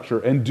infrastructure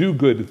and do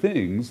good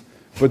things,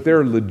 but there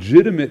are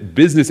legitimate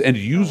business and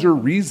user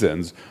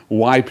reasons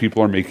why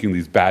people are making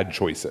these bad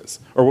choices,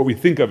 or what we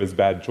think of as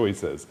bad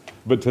choices.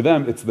 But to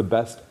them, it's the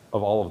best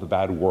of all of the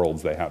bad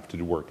worlds they have to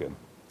work in.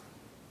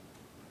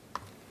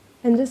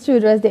 And just to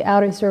address the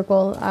outer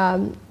circle,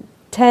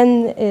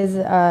 10 is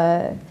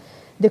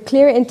the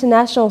clear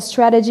international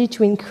strategy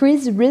to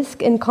increase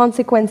risk and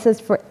consequences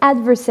for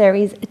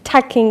adversaries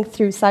attacking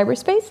through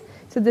cyberspace.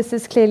 So this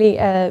is clearly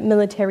a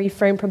military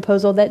frame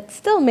proposal that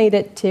still made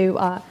it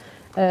to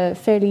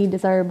fairly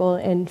desirable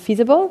and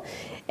feasible.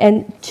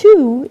 And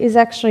 2 is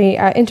actually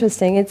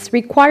interesting. It's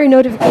require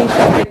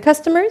notification to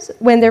customers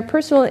when their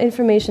personal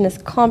information is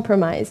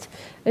compromised.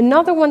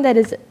 Another one that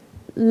is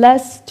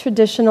less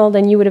traditional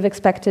than you would have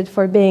expected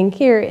for being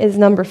here is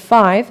number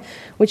 5,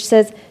 which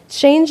says,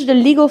 change the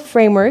legal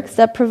frameworks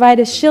that provide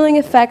a shilling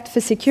effect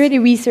for security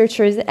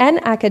researchers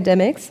and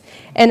academics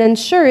and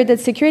ensure that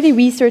security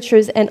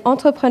researchers and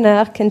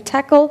entrepreneurs can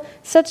tackle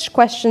such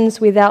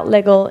questions without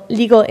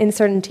legal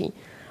uncertainty,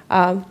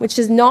 which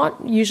is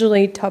not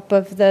usually top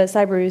of the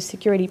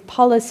cybersecurity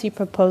policy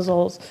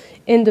proposals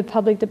in the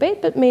public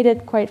debate, but made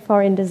it quite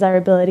far in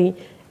desirability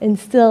and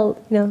still,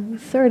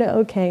 sort of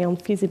okay on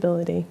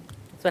feasibility.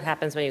 That's what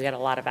happens when you get a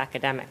lot of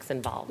academics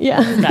involved. Yeah.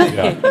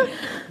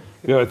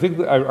 I think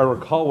I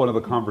recall one of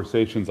the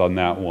conversations on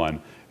that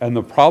one, and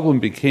the problem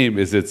became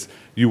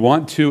you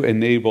want to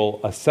enable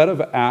a set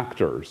of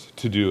actors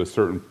to do a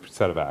certain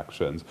set of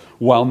actions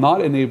while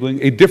not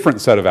enabling a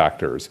different set of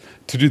actors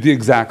to do the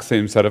exact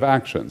same set of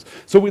actions.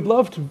 So we'd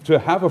love to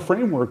have a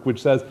framework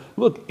which says,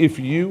 look, if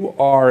you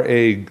are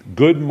a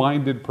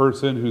good-minded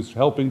person who's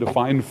helping to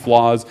find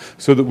flaws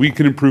so that we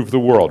can improve the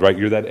world, right?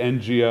 You're that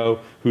NGO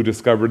who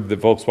discovered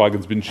that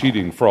Volkswagen's been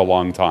cheating for a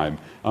long time.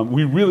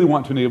 We really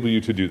want to enable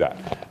you to do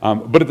that.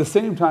 But at the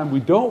same time,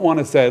 we don't want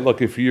to say,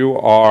 look, if you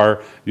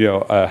are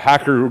a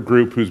hacker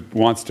group who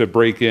wants to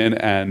break in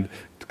and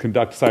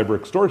conduct cyber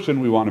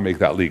extortion, we want to make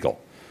that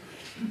legal.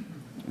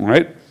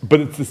 Right?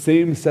 But it's the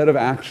same set of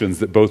actions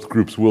that both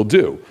groups will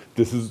do.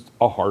 This is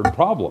a hard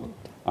problem.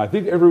 I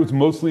think everyone's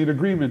mostly in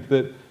agreement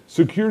that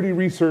security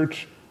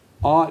research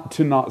ought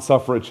to not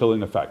suffer a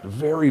chilling effect.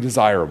 Very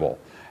desirable.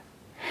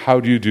 How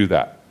do you do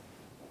that?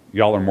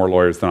 Y'all are more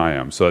lawyers than I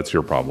am, so that's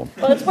your problem.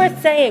 Well, it's worth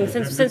saying,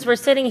 since we're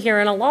sitting here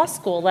in a law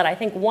school, that I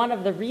think one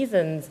of the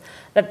reasons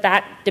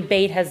that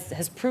debate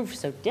has proved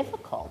so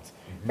difficult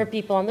for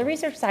people on the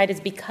research side is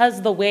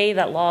because the way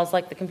that laws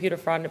like the Computer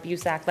Fraud and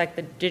Abuse Act, like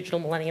the Digital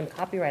Millennium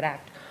Copyright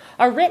Act,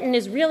 are written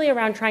is really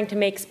around trying to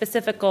make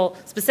specific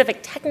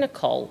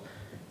technical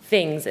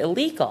things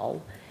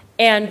illegal.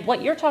 And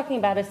what you're talking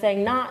about is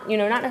saying not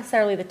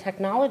necessarily the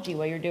technology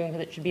what you're doing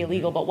because it should be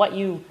illegal, but what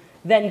you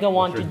then go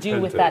on to do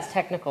with that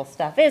technical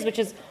stuff which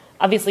is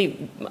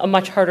obviously a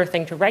much harder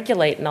thing to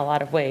regulate in a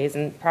lot of ways,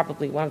 and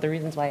probably one of the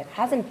reasons why it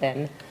hasn't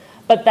been.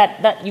 But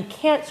that you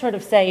can't sort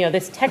of say,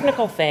 this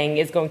technical thing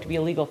is going to be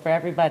illegal for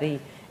everybody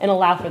and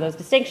allow for those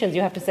distinctions.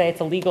 You have to say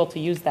it's illegal to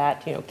use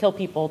that, kill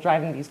people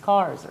driving these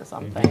cars or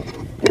something.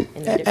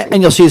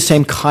 And you'll see the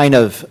same kind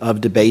of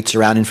debates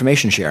around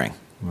information sharing.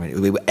 Right?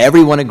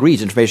 Everyone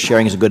agrees information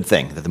sharing is a good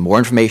thing, that the more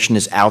information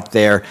is out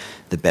there,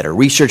 the better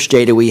research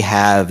data we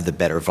have, the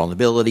better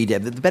vulnerability, the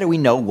better we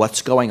know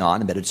what's going on,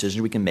 the better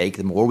decisions we can make,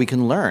 the more we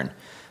can learn.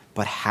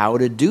 But how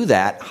to do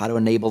that, how to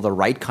enable the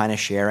right kind of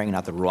sharing,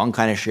 not the wrong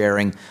kind of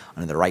sharing,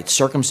 under the right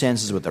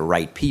circumstances, with the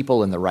right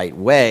people, in the right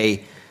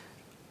way,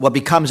 what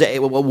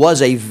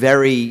was a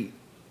very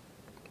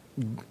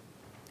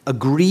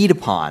agreed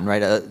upon,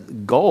 right, a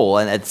goal,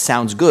 and it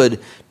sounds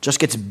good, just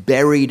gets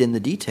buried in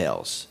the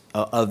details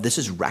of this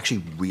is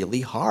actually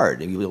really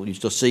hard. You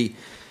still see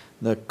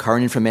the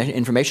current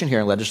information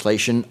sharing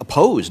legislation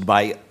opposed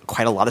by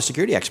quite a lot of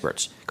security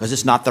experts because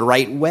it's not the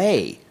right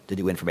way to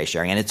do information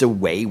sharing, and it's a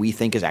way we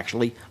think is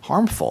actually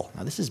harmful.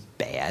 Now, this is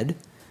bad,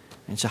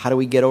 and so how do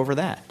we get over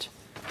that?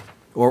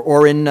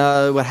 Or in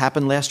what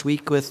happened last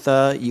week with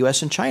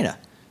U.S. and China,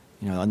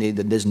 on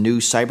this new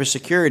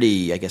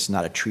cybersecurity, I guess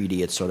not a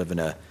treaty, it's sort of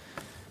a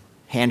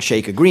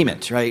handshake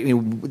agreement, right?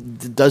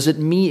 Does it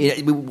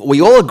mean, we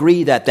all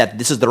agree that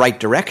this is the right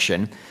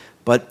direction,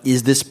 but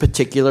is this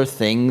particular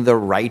thing the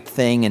right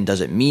thing, and does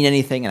it mean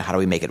anything, and how do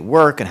we make it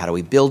work, and how do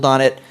we build on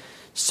it?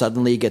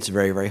 Suddenly it gets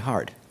very, very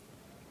hard.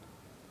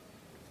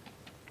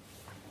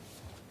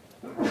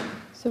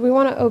 So we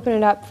want to open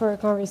it up for a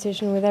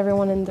conversation with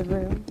everyone in the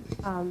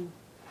room.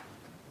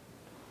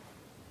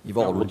 You've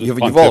all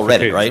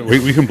read it, right?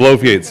 We can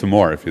bloviate some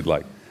more if you'd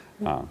like.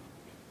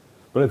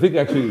 But I think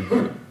actually,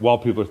 while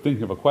people are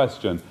thinking of a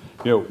question,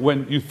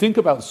 when you think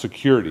about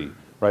security,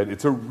 right,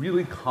 it's a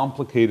really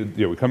complicated,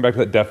 we come back to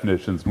that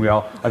definitions, and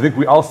I think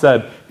we all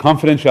said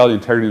confidentiality,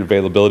 integrity, and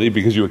availability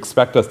because you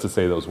expect us to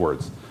say those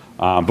words.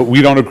 But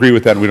we don't agree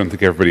with that, and we don't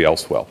think everybody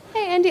else will.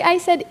 Hey, Andy, I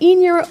said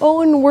in your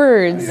own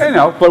words. I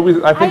know, but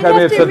I think I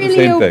may have said really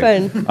the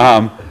same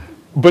thing.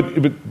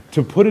 But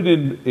to put it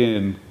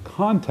in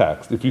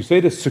context, if you say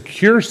to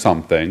secure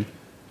something,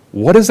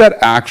 what does that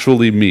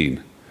actually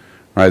mean?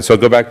 Right, so I'll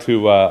go back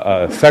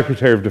to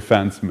Secretary of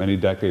Defense many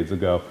decades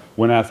ago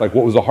when asked, what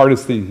was the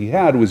hardest thing he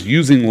had was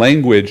using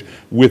language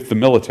with the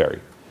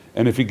military.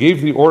 And if he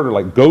gave the order,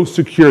 go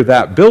secure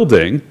that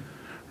building,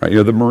 right,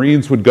 the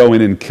Marines would go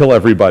in and kill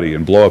everybody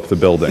and blow up the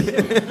building.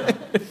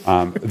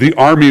 The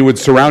Army would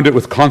surround it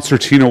with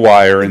concertina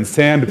wire and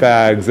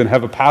sandbags and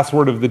have a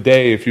password of the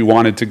day if you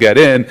wanted to get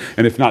in,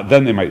 and if not,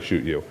 then they might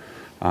shoot you.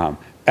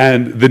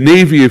 And the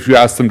Navy, if you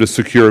asked them to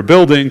secure a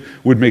building,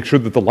 would make sure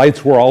that the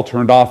lights were all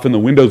turned off and the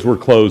windows were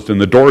closed and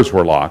the doors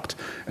were locked.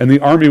 And the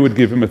Army would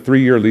give him a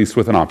 3-year lease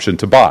with an option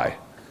to buy.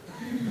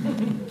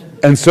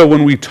 And so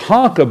when we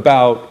talk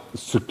about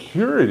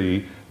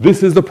security,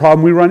 this is the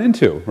problem we run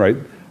into, right?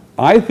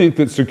 I think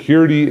that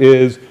security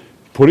is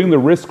putting the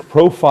risk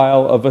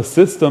profile of a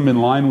system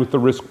in line with the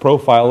risk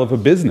profile of a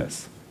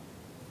business.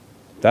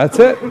 That's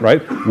it,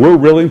 right? We're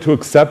willing to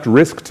accept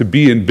risk to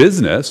be in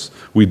business.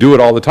 We do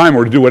it all the time,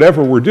 or to do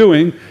whatever we're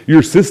doing.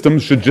 Your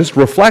systems should just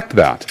reflect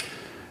that.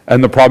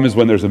 And the problem is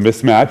when there's a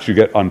mismatch, you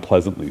get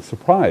unpleasantly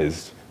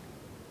surprised.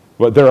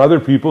 But there are other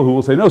people who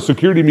will say, no,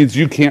 security means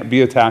you can't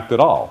be attacked at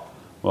all.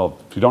 Well,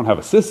 if you don't have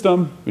a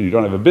system, and you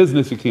don't have a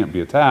business, you can't be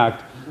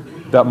attacked.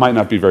 That might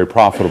not be very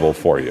profitable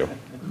for you.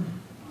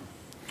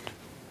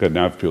 Good,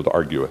 now I have people to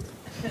argue with.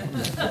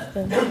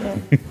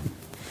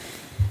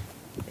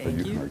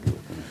 Thank you.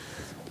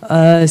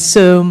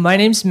 So my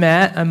name's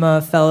Matt. I'm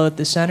a fellow at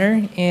the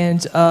center,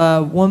 and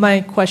one of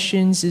my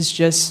questions is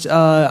just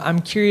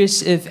I'm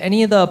curious if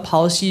any of the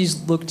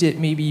policies looked at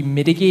maybe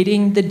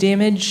mitigating the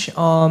damage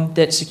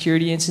that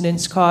security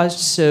incidents caused.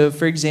 So,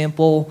 for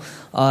example,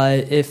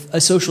 if a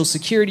social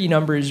security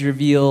number is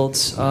revealed,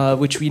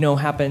 which we know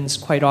happens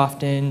quite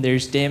often,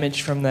 there's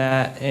damage from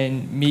that,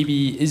 and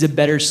maybe is a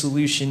better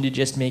solution to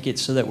just make it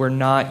so that we're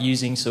not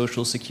using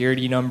social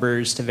security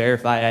numbers to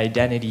verify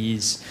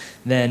identities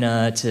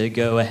than to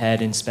go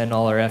ahead and spend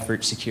all our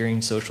effort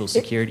securing social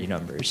security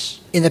numbers.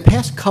 In the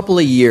past couple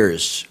of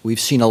years, we've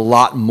seen a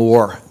lot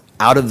more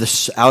out of the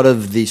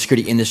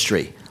security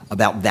industry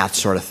about that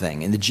sort of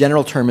thing. And the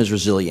general term is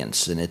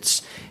resilience, and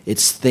it's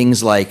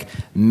things like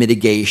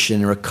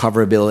mitigation,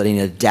 recoverability,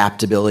 and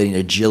adaptability, and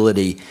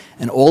agility,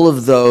 and all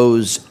of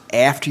those.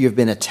 After you've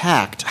been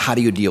attacked, how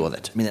do you deal with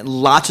it? I mean,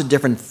 lots of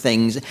different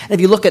things. And if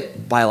you look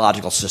at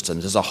biological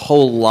systems, there's a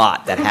whole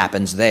lot that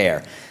happens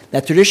there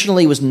that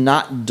traditionally was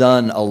not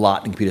done a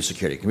lot in computer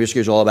security. Computer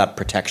security is all about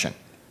protection,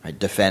 right?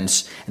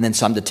 Defense, and then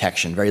some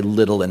detection, very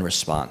little in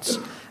response.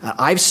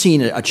 I've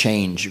seen a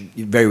change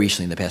very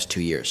recently in the past 2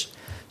 years.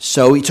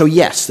 So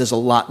yes, there's a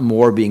lot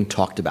more being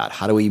talked about.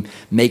 How do we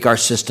make our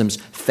systems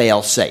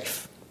fail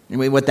safe?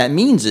 And what that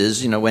means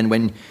is,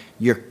 when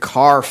your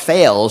car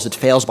fails, it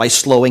fails by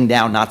slowing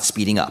down, not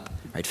speeding up.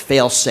 Right?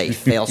 Fail safe,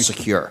 fail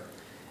secure,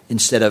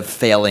 instead of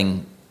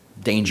failing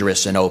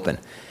dangerous and open,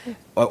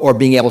 or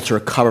being able to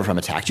recover from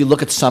attacks. You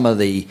look at some of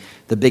the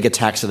big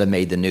attacks that have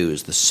made the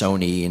news, the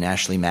Sony and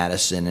Ashley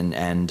Madison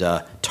and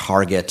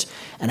Target,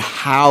 and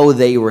how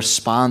they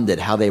responded,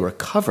 how they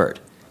recovered.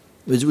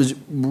 It was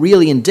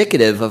really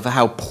indicative of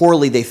how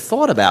poorly they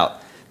thought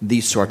about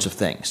these sorts of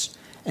things.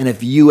 And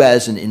if you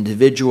as an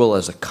individual,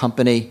 as a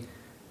company,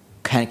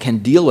 can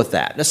deal with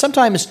that. Now,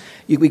 sometimes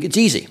it's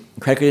easy.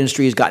 The credit card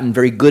industry has gotten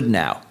very good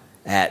now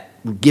at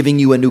giving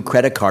you a new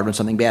credit card when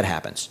something bad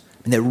happens.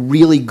 And they're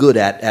really good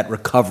at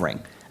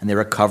recovering, and they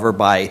recover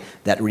by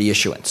that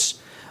reissuance.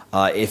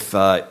 If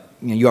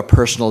your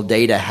personal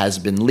data has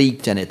been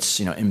leaked and it's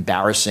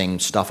embarrassing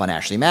stuff on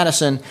Ashley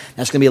Madison,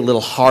 that's going to be a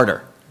little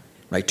harder,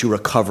 right, to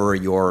recover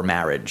your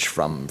marriage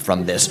from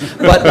this.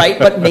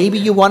 But maybe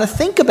you want to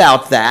think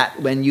about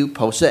that when you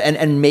post it,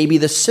 and maybe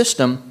the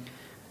system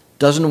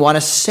doesn't want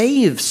to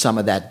save some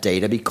of that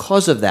data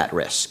because of that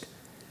risk.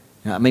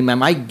 I mean,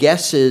 my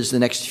guess is the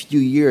next few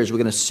years we're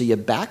going to see a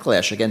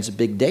backlash against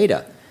big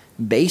data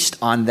based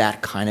on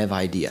that kind of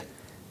idea,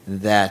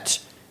 that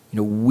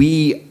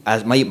we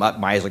as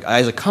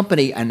a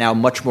company are now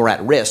much more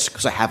at risk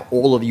because I have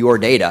all of your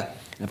data.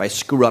 And if I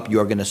screw up,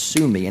 you're going to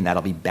sue me, and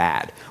that'll be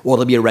bad. Or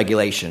there'll be a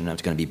regulation, and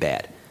it's going to be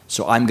bad.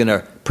 So I'm going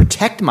to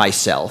protect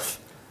myself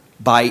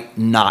by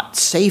not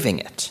saving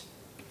it.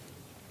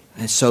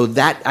 And so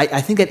that I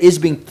think that is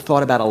being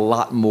thought about a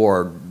lot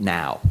more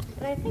now.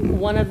 And I think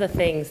one of the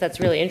things that's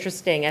really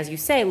interesting, as you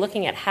say,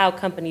 looking at how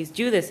companies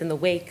do this in the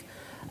wake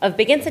of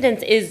big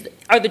incidents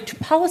are the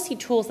policy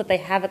tools that they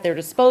have at their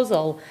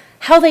disposal,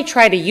 how they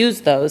try to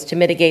use those to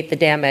mitigate the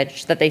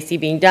damage that they see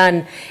being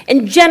done,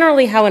 and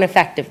generally how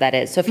ineffective that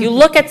is. So if you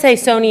look at, say,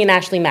 Sony and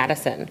Ashley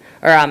Madison,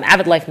 or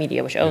Avid Life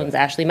Media, which owns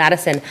Ashley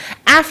Madison,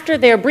 after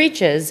their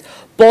breaches,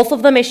 both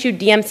of them issued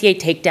DMCA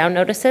takedown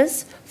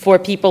notices for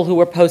people who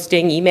were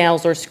posting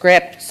emails or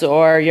scripts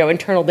or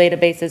internal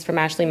databases from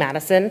Ashley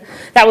Madison.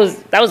 That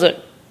was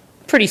a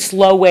pretty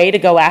slow way to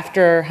go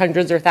after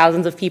hundreds or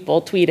thousands of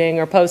people tweeting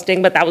or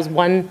posting, but that was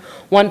one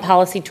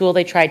policy tool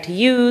they tried to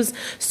use.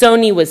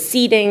 Sony was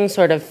seeding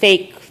sort of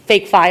fake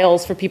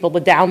files for people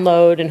to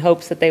download in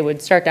hopes that they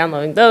would start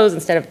downloading those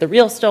instead of the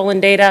real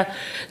stolen data.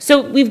 So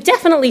we've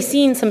definitely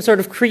seen some sort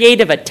of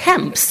creative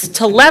attempts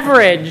to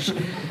leverage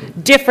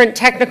different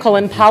technical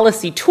and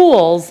policy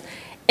tools,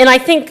 and I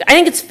think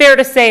it's fair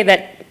to say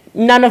that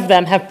none of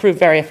them have proved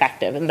very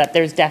effective, and that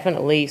there's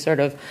definitely sort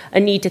of a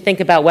need to think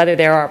about whether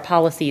there are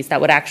policies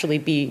that would actually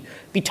be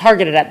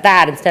targeted at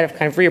that instead of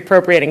kind of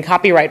reappropriating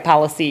copyright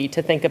policy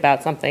to think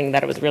about something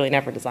that it was really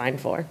never designed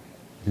for.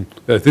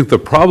 I think the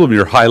problem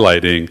you're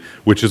highlighting,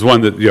 which is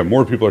one that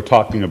more people are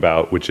talking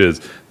about, which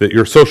is that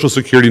your social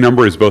security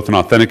number is both an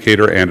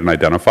authenticator and an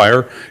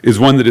identifier, is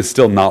one that is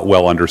still not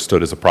well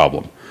understood as a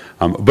problem.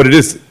 But it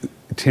is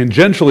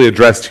tangentially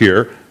addressed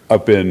here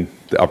up in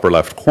the upper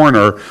left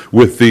corner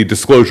with the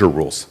disclosure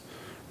rules.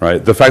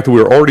 Right? The fact that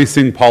we're already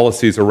seeing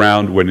policies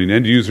around when an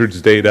end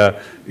user's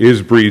data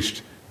is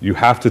breached, you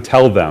have to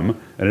tell them,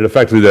 and it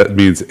effectively that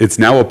means it's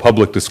now a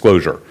public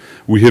disclosure.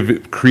 We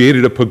have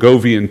created a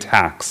Pigovian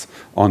tax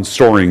on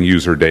storing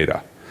user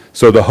data.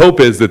 So the hope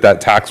is that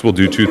that tax will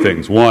do two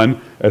things. One,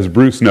 as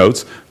Bruce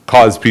notes,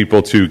 cause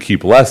people to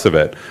keep less of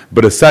it.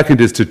 But a second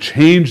is to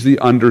change the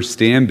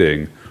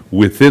understanding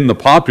within the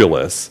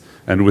populace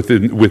and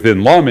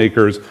within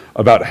lawmakers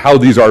about how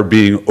these are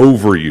being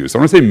overused. I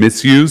don't want to say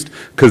misused,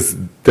 because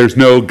there's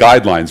no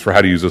guidelines for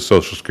how to use a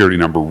social security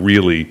number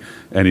really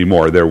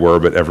anymore. There were,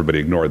 but everybody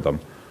ignored them.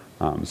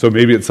 So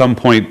maybe at some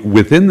point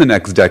within the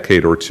next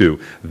decade or two,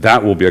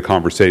 that will be a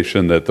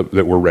conversation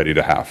that we're ready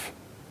to have.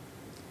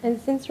 And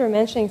since we're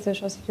mentioning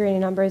social security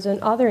numbers,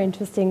 another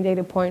interesting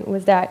data point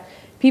was that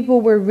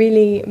people were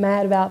really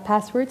mad about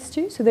passwords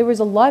too. So there was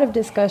a lot of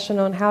discussion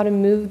on how to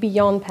move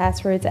beyond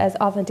passwords as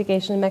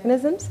authentication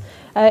mechanisms.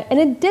 And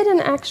it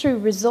didn't actually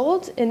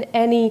result in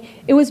any,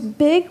 it was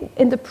big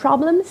in the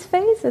problems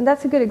phase. And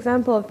that's a good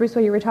example of, Bruce,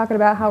 what you were talking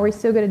about, how we're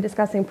so good at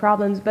discussing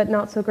problems, but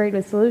not so great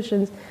with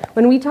solutions.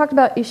 When we talked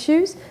about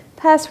issues,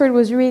 password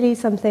was really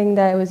something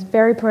that was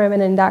very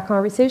prominent in that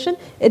conversation.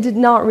 It did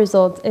not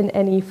result in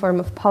any form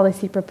of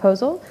policy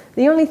proposal.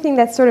 The only thing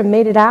that sort of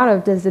made it out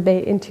of this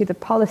debate into the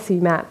policy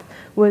map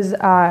was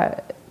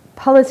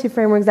policy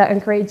frameworks that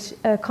encourage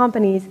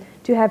companies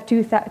to have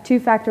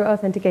two-factor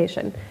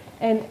authentication.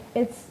 And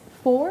it's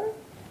 4,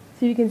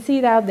 so you can see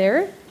it out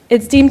there.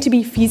 It's deemed to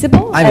be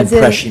feasible. I'm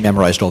impressed she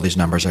memorized all these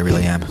numbers, I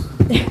really am.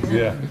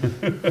 Yeah.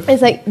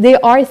 It's like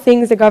there are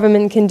things the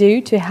government can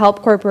do to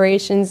help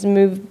corporations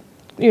move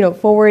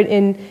forward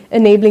in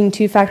enabling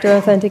two-factor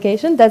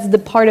authentication. That's the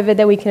part of it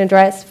that we can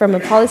address from a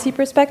policy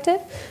perspective.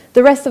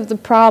 The rest of the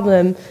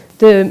problem,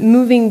 the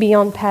moving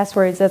beyond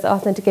passwords as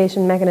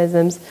authentication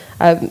mechanisms,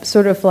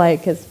 sort of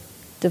like has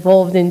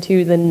devolved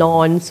into the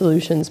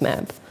non-solutions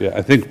map. Yeah,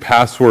 I think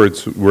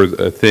passwords were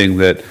a thing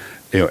that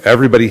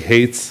everybody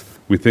hates.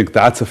 We think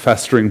that's a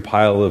festering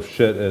pile of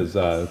shit, as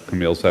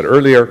Camille said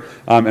earlier,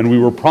 and we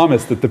were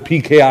promised that the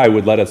PKI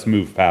would let us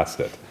move past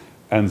it.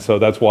 And so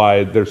that's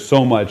why there's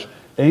so much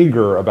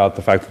anger about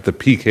the fact that the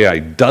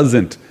PKI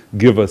doesn't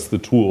give us the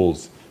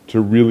tools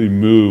to really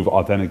move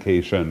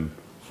authentication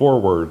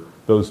forward.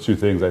 Those two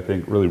things, I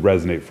think, really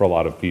resonate for a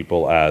lot of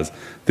people as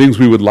things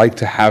we would like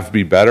to have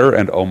be better,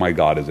 and oh my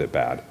God, is it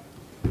bad?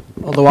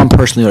 Although I'm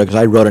personally, because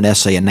I wrote an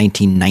essay in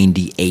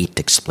 1998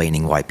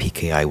 explaining why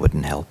PKI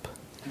wouldn't help.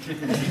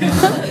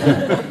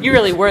 You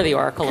really were the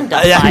Oracle of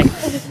Delphi.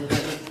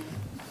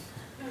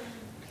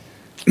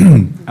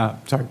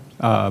 Sorry,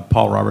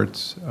 Paul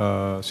Roberts,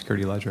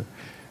 Security Ledger.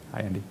 Hi,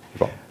 Andy.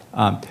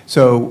 I'm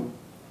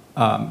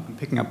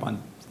picking up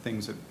on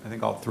things that I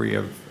think all three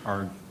of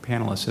our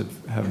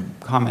panelists have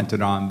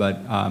commented on, but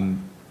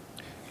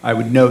I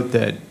would note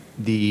that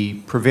the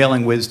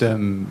prevailing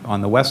wisdom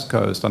on the West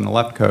Coast, on the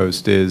left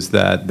coast, is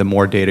that the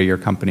more data your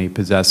company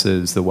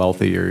possesses, the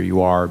wealthier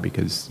you are,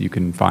 because you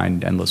can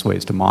find endless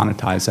ways to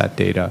monetize that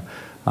data.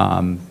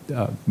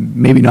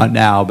 Maybe not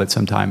now, but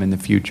sometime in the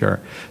future.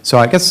 So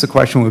I guess the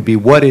question would be,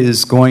 what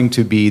is going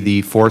to be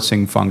the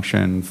forcing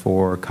function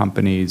for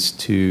companies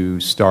to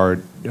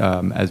start,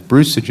 as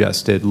Bruce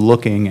suggested,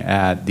 looking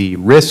at the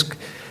risk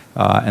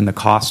and the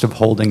cost of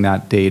holding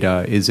that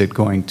data? Is it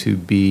going to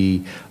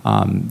be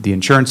the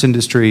insurance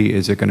industry?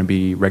 Is it going to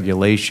be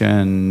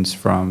regulations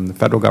from the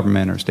federal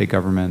government or state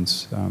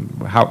governments?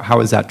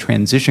 How is that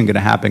transition going to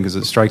happen? Because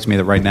it strikes me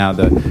that right now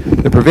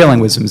the prevailing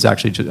wisdom is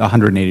actually just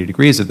 180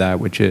 degrees of that,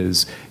 which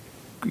is,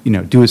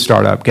 do a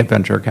startup, get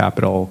venture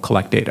capital,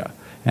 collect data,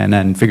 and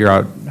then figure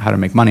out how to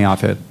make money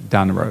off it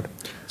down the road.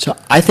 So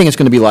I think it's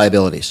going to be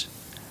liabilities.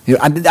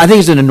 I think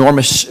it's an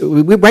enormous.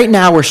 Right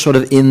now, we're sort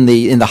of in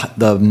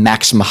the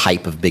maximum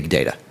hype of big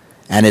data,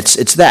 and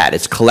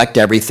it's collect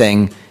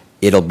everything.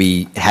 It'll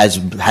be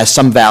has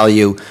some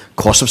value.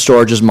 Cost of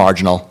storage is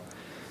marginal,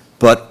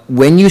 but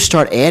when you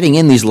start adding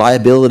in these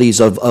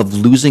liabilities of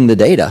losing the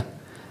data,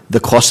 the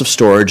cost of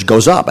storage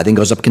goes up. I think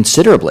goes up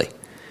considerably,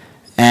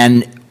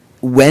 and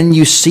when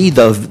you see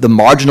the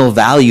marginal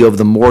value of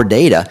the more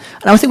data,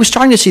 and I think we're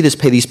starting to see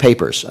these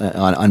papers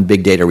on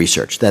big data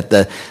research, that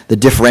the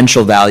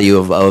differential value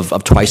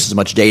of twice as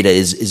much data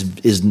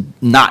is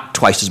not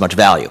twice as much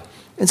value.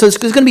 And so there's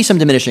going to be some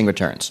diminishing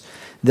returns.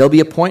 There'll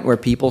be a point where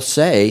people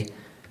say,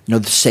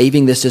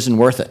 saving this isn't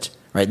worth it.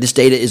 Right? This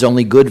data is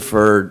only good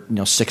for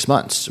 6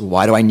 months.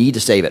 Why do I need to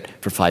save it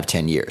for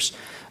 5-10 years?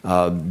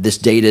 This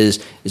data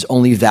is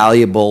only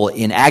valuable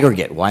in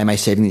aggregate. Why am I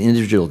saving the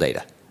individual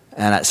data?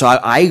 And so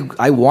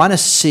I want to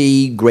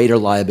see greater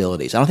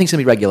liabilities. I don't think it's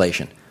going to be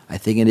regulation. I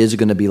think it is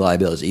going to be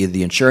liabilities, either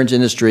the insurance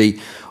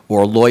industry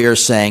or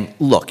lawyers saying,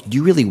 look, do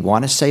you really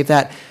want to save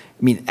that? I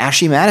mean,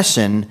 Ashley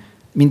Madison,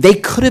 they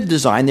could have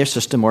designed their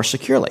system more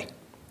securely.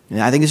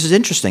 And I think this is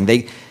interesting.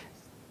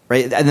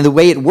 Right, and then the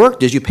way it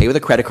worked is you pay with a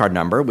credit card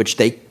number, which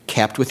they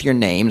kept with your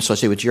name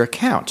associated with your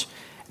account.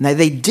 Now,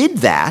 they did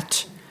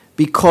that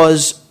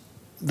because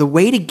the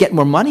way to get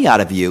more money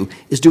out of you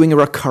is doing a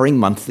recurring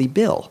monthly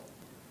bill,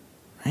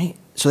 right?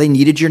 So they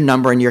needed your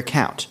number and your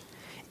account.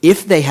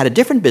 If they had a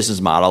different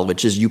business model,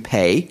 which is you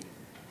pay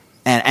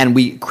and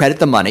we credit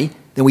the money,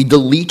 then we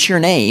delete your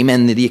name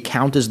and the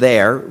account is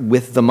there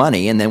with the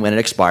money, and then when it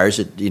expires,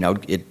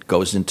 it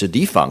goes into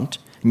defunct,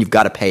 and you've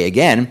got to pay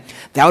again,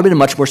 that would have been a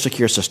much more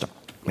secure system.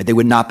 Right? They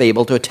would not be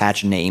able to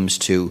attach names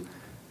to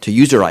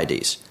user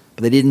IDs.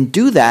 But they didn't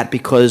do that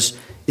because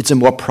it's a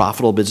more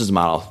profitable business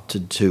model to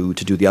do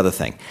the other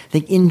thing. I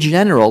think in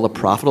general, the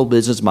profitable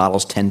business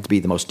models tend to be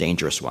the most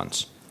dangerous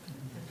ones.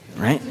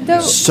 Right?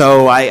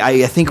 So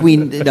I think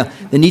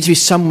there needs to be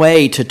some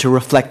way to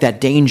reflect that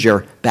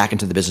danger back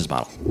into the business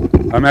model.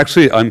 I'm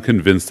actually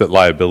unconvinced that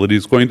liability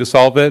is going to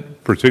solve it,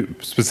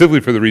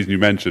 specifically for the reason you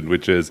mentioned,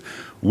 which is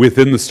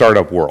within the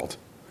startup world.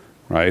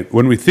 Right?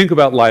 When we think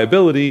about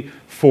liability,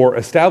 for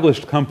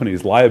established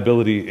companies,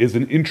 liability is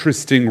an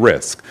interesting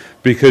risk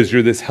because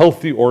you're this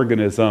healthy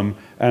organism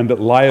and that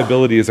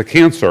liability is a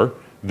cancer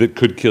that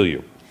could kill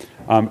you.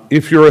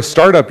 If you're a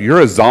startup, you're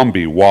a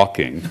zombie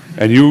walking,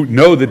 and you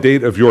know the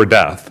date of your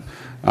death,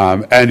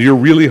 and you're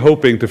really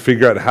hoping to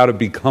figure out how to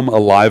become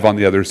alive on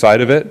the other side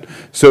of it.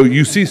 So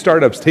you see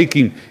startups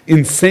taking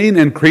insane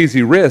and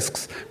crazy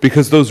risks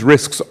because those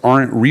risks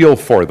aren't real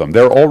for them.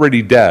 They're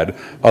already dead.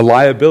 A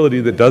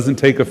liability that doesn't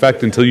take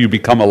effect until you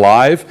become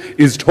alive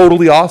is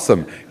totally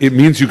awesome. It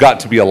means you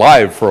got to be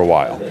alive for a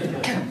while.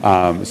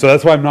 So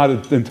that's why I'm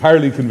not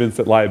entirely convinced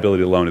that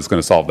liability alone is going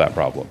to solve that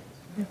problem.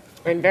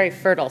 We're in very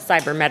fertile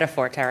cyber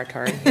metaphor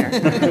territory here.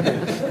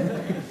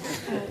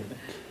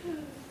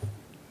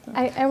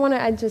 I want to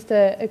add just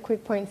a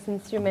quick point,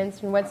 since you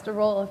mentioned what's the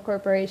role of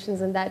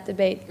corporations in that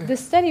debate. The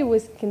study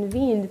was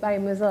convened by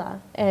Mozilla,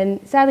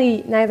 and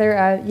sadly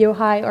neither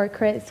Yohai or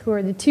Chris, who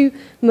are the two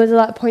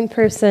Mozilla point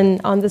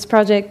person on this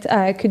project,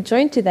 could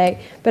join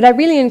today. But I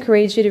really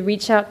encourage you to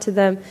reach out to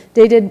them.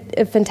 They did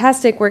a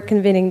fantastic work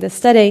convening the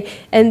study,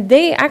 and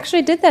they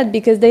actually did that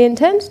because they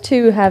intend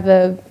to have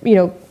a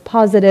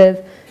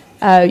positive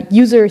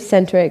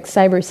user-centric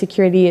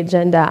cybersecurity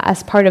agenda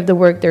as part of the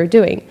work they're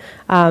doing.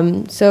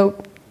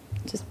 So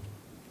just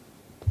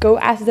go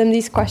ask them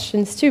these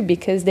questions too,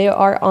 because they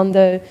are on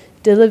the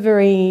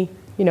delivery,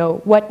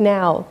 what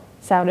now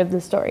side of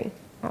the story.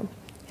 I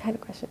had a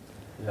question.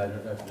 Yeah, I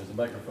don't know if there's a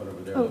microphone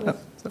over there.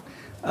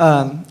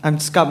 I'm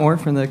Scott Moore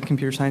from the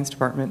Computer Science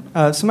Department.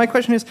 So my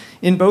question is,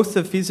 in both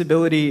the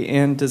feasibility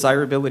and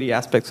desirability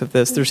aspects of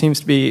this, there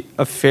seems to be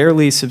a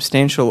fairly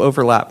substantial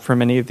overlap for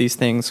many of these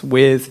things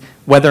with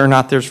whether or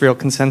not there's real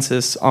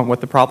consensus on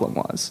what the problem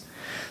was.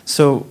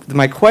 So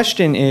my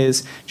question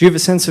is, do you have a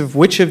sense of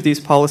which of these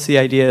policy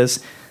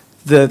ideas,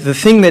 the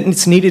thing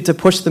that's needed to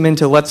push them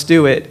into let's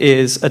do it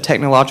is a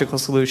technological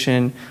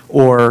solution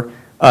or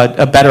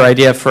a better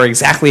idea for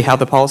exactly how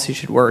the policy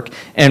should work,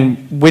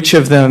 and which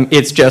of them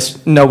it's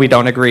just, no, we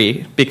don't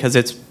agree because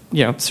it's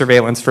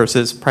surveillance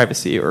versus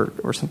privacy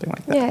or something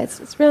like that? Yeah, it's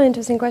a really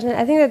interesting question.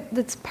 I think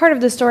that's part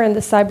of the story in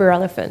the cyber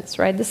elephants,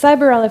 right? The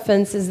cyber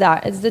elephants is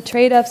that the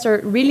trade-offs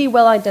are really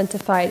well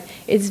identified.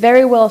 It's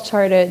very well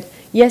charted.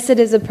 Yes, it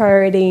is a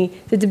priority.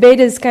 The debate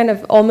is kind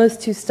of almost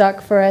too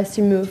stuck for us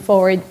to move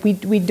forward.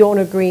 We don't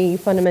agree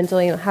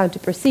fundamentally on how to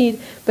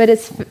proceed, but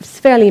it's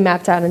fairly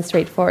mapped out and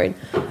straightforward.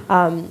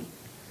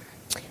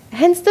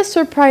 Hence the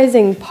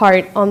surprising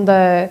part on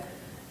the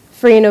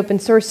free and open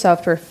source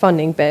software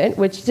funding bit,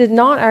 which did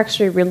not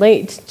actually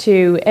relate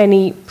to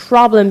any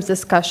problems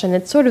discussion.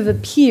 It sort of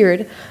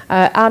appeared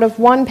out of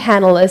one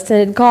panelist,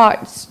 and it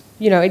got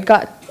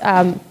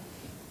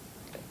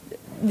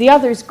the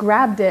others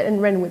grabbed it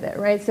and ran with it,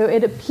 right? So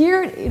it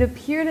appeared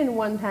in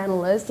one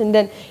panelist, and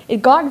then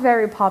it got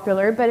very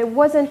popular, but it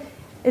wasn't.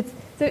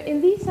 So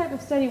in these type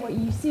of study, what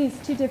you see is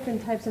two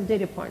different types of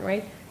data point,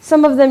 right?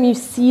 Some of them you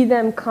see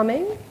them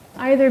coming,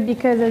 either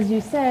because, as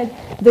you said,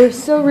 they're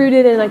so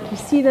rooted in, like, you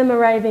see them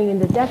arriving in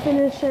the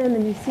definition,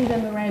 and you see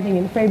them arriving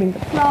in framing the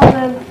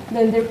problem.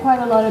 Then there are quite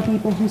a lot of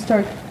people who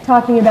start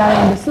talking about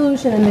it in the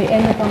solution, and they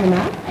end up on the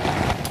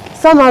map.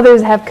 Some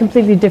others have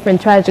completely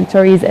different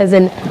trajectories, as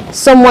in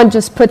someone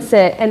just puts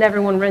it and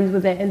everyone runs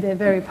with it, and they're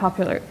very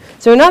popular.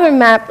 So another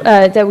map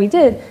that we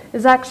did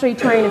is actually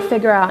trying to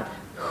figure out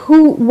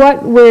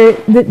what were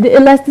the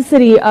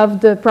elasticity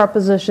of the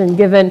proposition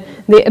given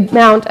the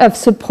amount of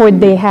support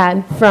they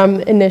had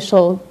from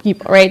initial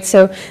people, right?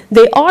 So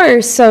there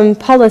are some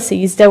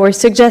policies that were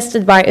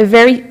suggested by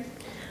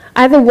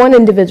either one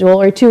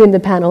individual or two in the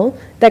panel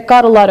that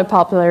got a lot of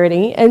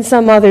popularity, and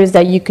some others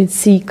that you could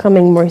see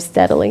coming more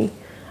steadily.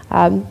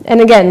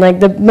 And again, like,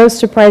 the most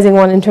surprising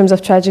one in terms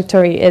of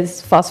trajectory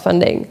is FOSS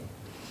funding.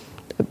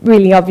 A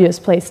really obvious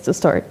place to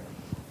start,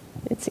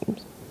 it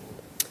seems.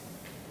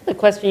 the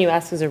question you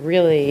ask is a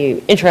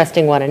really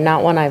interesting one, and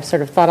not one I've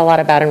sort of thought a lot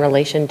about in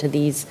relation to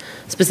these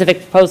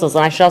specific proposals.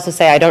 And I should also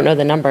say I don't know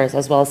the numbers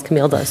as well as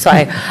Camille does, so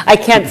I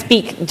can't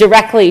speak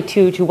directly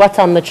to what's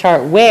on the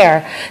chart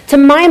where. To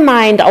my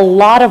mind, a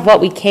lot of what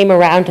we came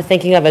around to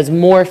thinking of as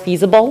more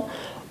feasible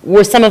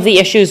were some of the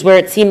issues where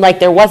it seemed like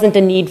there wasn't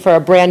a need for a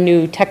brand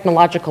new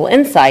technological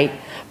insight,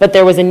 but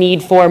there was a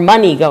need for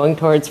money going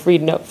towards free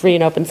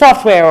and open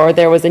software, or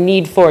there was a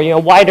need for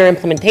wider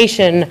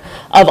implementation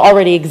of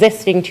already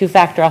existing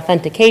two-factor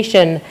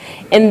authentication.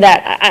 And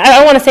that, I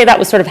don't want to say that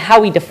was sort of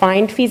how we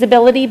defined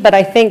feasibility, but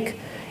I think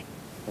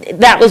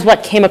that was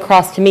what came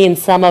across to me in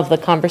some of the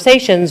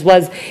conversations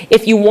was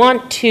if you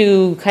want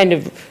to kind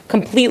of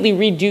completely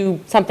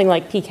redo something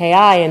like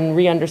PKI and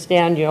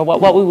re-understand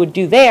what we would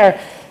do there,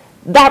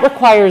 that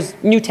requires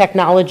new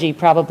technology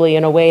probably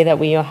in a way that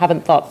we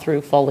haven't thought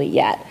through fully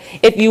yet.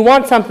 If you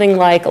want something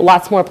like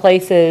lots more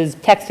places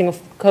texting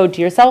a code to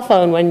your cell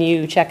phone when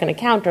you check an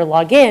account or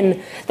log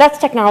in, that's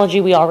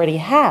technology we already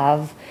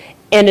have.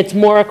 And it's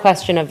more a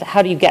question of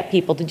how do you get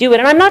people to do it.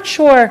 And I'm not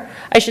sure,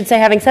 I should say,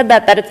 having said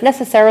that, that it's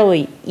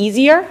necessarily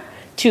easier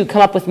to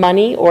come up with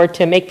money or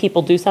to make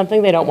people do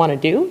something they don't want to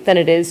do than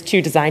it is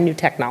to design new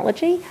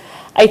technology.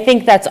 I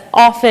think that's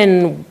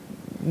often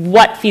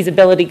what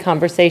feasibility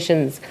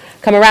conversations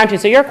come around to.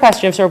 So your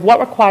question of sort of what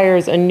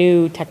requires a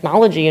new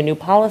technology, a new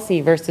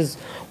policy versus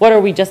what are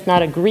we just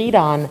not agreed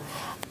on,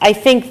 I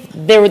think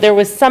there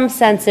was some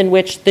sense in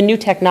which the new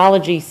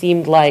technology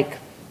seemed like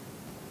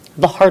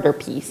the harder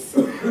piece,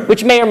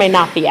 which may or may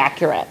not be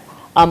accurate,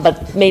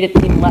 but made it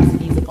seem less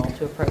feasible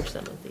to approach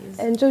some of these.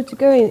 And Joe, to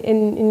go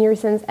in your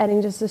sense,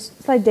 adding just a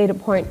slight data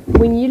point,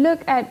 when you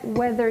look at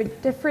whether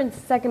different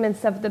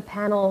segments of the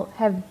panel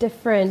have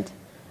different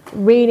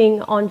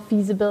rating on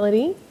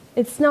feasibility,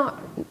 it's not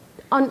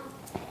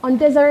on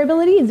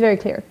desirability, it's very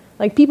clear.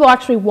 Like people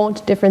actually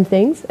want different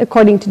things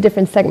according to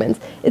different segments.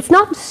 It's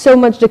not so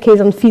much the case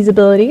on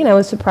feasibility, and I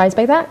was surprised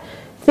by that.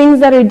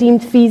 Things that are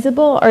deemed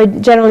feasible are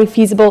generally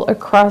feasible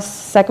across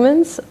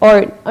segments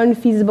or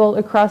unfeasible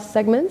across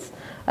segments.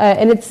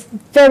 And it's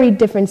very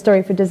different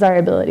story for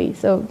desirability.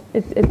 So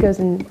it goes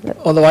in.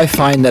 Although I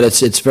find that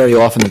it's very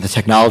often that the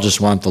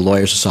technologists want the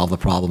lawyers to solve the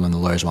problem and the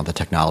lawyers want the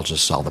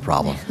technologists to solve the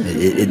problem.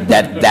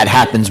 That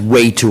happens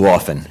way too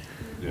often.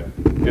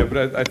 Yeah,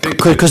 but I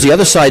think because the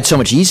other side's so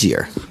much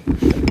easier.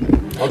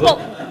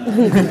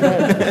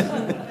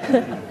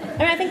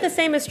 I think the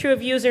same is true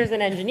of users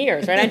and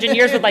engineers, right?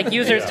 Engineers would like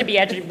users to be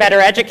better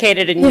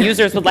educated, and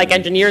users would like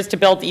engineers to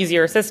build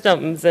easier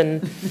systems.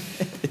 And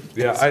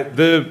yeah,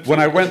 when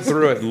I went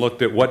through it and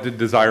looked at what did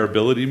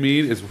desirability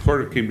mean, it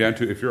sort of came down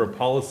to if you're a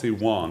policy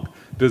wonk,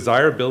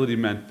 desirability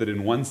meant that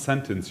in one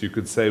sentence you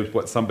could say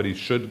what somebody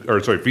should,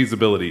 or sorry,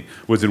 feasibility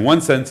was in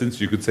one sentence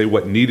you could say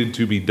what needed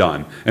to be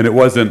done, and it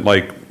wasn't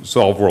like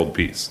solve world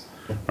peace,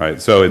 right?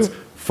 So it's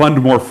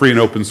fund more free and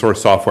open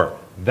source software.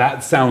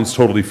 That sounds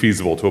totally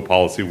feasible to a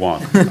policy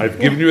wonk. I've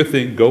given you a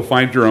thing, go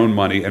find your own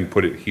money and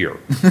put it here.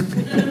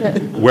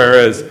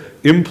 Whereas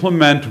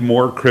implement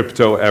more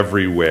crypto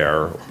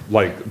everywhere,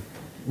 like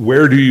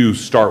where do you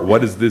start?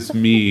 What does this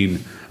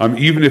mean?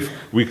 Even if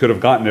we could have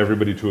gotten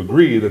everybody to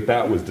agree that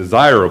that was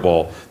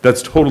desirable,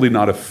 that's totally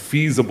not a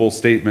feasible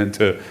statement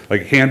to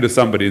like hand to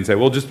somebody and say,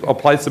 well, just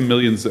apply some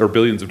millions or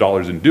billions of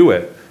dollars and do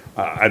it.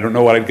 I don't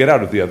know what I'd get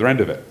out of the other end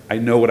of it. I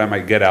know what I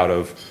might get out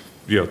of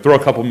throw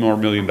a couple more $1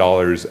 million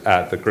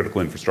at the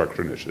critical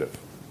infrastructure initiative.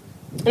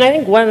 And I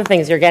think one of the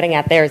things you're getting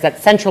at there is that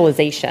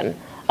centralization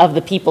of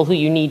the people who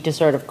you need to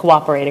sort of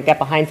cooperate or get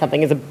behind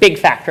something is a big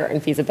factor in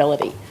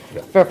feasibility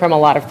from a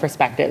lot of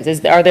perspectives.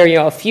 Are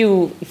there a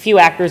few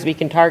actors we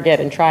can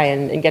target and try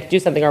and get to do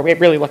something, or are we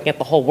really looking at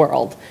the whole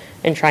world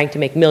and trying to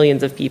make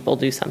millions of people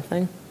do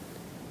something?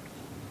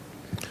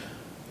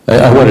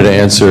 I wanted to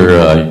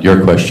answer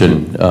your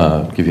question,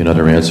 give you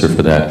another answer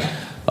for that.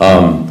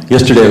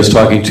 Yesterday I was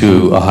talking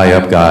to a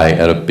high-up guy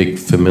at a big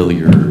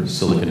familiar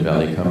Silicon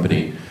Valley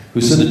company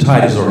who said the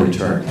tide has already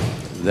turned,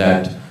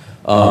 that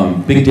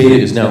big data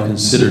is now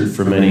considered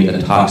for many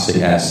a toxic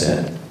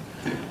asset.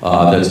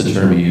 That's a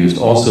term he used.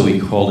 Also, he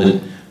called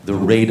it the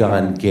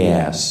radon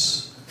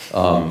gas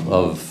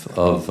of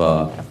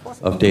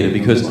data,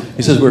 because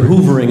he says we're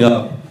hoovering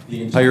up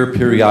the entire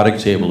periodic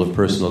table of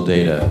personal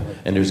data,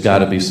 and there's got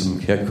to be some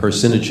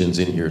carcinogens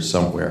in here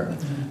somewhere.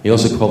 He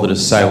also called it a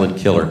silent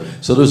killer.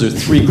 So those are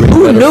three great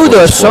metaphors. Who knew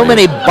there were so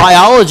many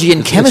biology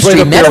and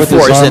chemistry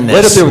metaphors in this?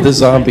 Right up there with the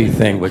zombie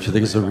thing, which I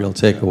think is a real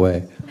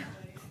takeaway.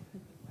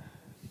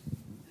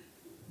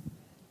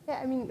 Yeah,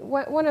 I mean,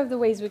 one of the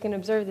ways we can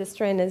observe this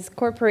trend is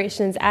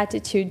corporations'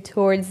 attitude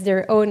towards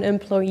their own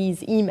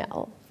employees'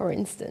 email, for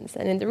instance.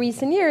 And in the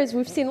recent years,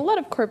 we've seen a lot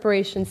of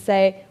corporations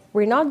say,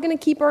 we're not going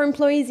to keep our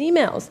employees'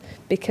 emails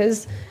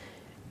because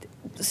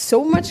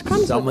so much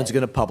comes Someone's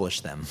going to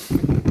publish them.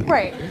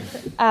 Right.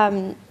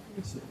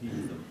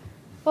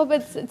 Well,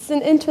 but it's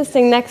an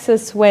interesting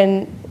nexus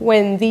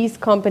when these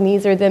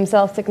companies are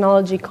themselves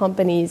technology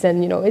companies,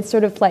 and it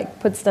sort of like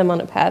puts them on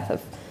a path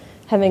of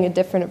having a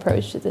different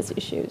approach to these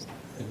issues.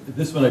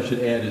 This one I should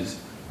add is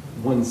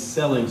one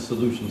selling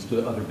solutions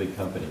to other big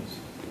companies.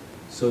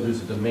 So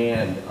there's a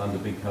demand on the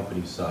big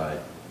company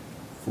side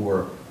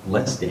for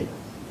less data.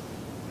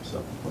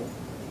 So.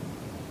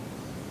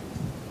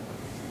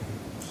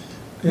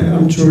 Yeah,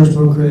 I'm George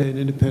Beaucret, an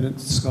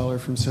independent scholar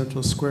from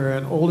Central Square,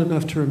 and old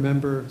enough to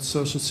remember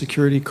Social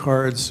Security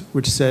cards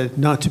which said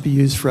not to be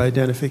used for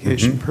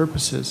identification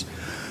purposes.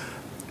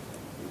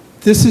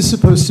 This is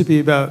supposed to be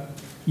about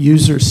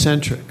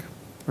user-centric,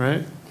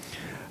 right?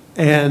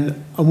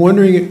 And I'm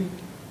wondering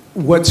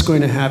what's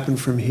going to happen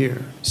from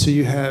here. So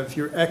you have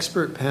your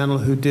expert panel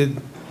who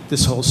did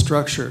this whole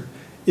structure.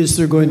 Is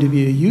there going to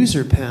be a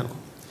user panel?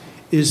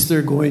 Is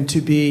there going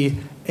to be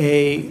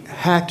a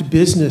hacked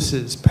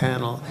businesses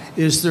panel?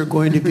 Is there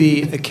going to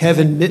be a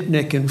Kevin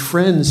Mitnick and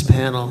friends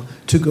panel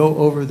to go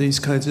over these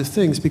kinds of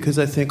things? Because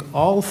I think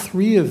all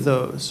three of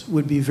those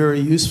would be very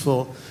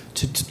useful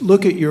to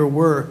look at your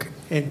work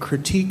and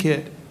critique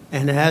it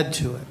and add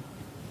to it.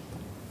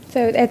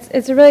 So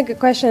it's a really good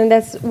question.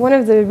 That's one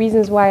of the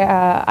reasons why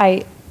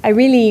I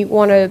really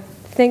want to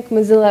thank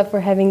Mozilla for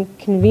having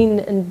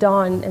convened and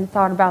done and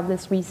thought about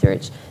this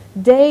research.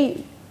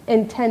 They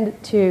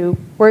intend to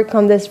work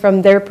on this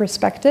from their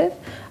perspective.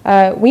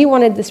 We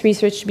wanted this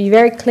research to be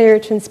very clear,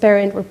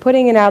 transparent. We're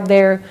putting it out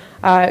there.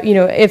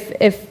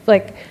 If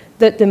like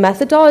the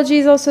methodology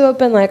is also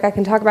open, like I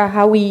can talk about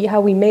how we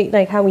made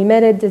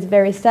it, these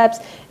various steps.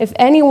 If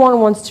anyone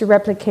wants to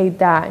replicate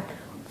that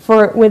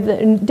with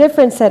a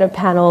different set of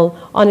panel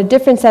on a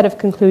different set of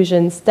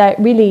conclusions, that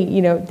really,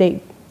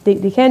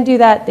 they can do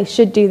that, they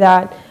should do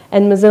that,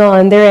 and Mozilla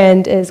on their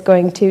end is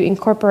going to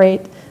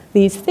incorporate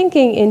these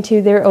thinking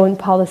into their own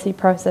policy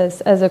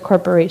process as a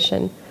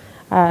corporation.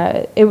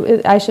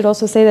 I should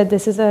also say that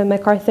this is a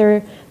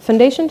MacArthur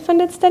Foundation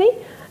funded study,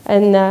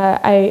 and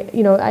I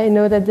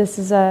know that this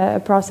is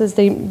a process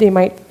they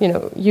might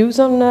use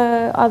on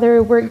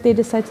other work they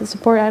decide to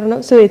support. I don't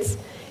know. So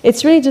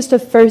it's really just a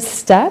first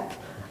step,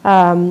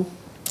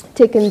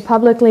 taken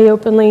publicly,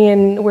 openly,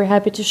 and we're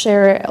happy to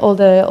share all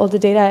the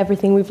data,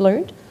 everything we've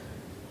learned,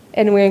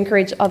 and we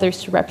encourage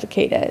others to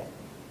replicate it.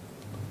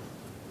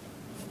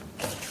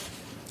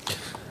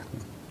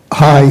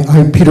 Hi,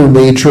 I'm Peter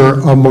Major.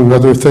 Among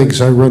other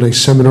things, I run a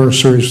seminar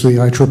series for the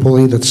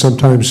IEEE that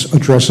sometimes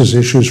addresses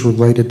issues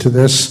related to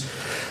this.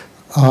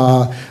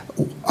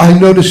 I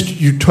noticed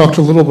you talked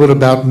a little bit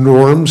about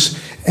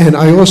norms, and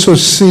I also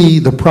see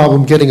the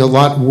problem getting a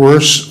lot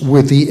worse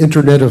with the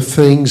Internet of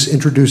Things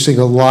introducing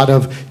a lot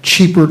of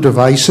cheaper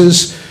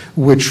devices,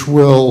 which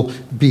will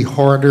be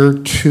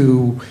harder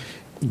to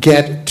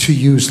get to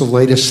use the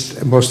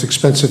latest, most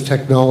expensive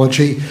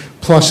technology,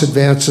 plus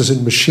advances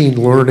in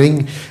machine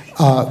learning,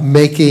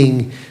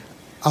 making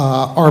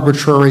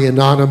arbitrary,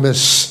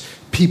 anonymous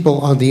people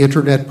on the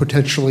internet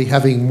potentially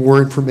having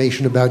more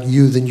information about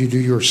you than you do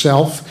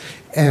yourself,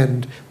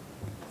 and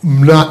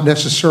not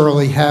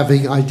necessarily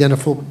having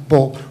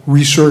identifiable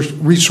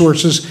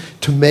resources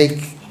to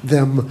make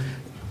them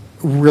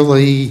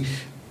really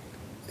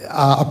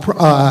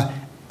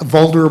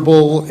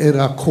vulnerable in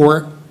a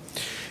court.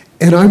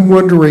 And I'm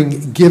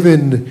wondering,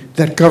 given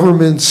that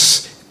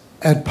governments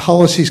and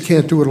policies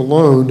can't do it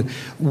alone,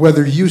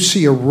 whether you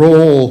see a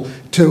role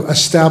to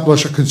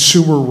establish a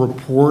consumer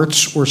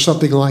reports or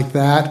something like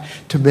that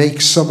to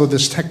make some of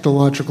this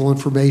technological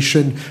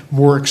information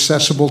more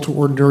accessible to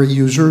ordinary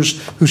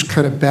users who's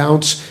kind of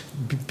bounce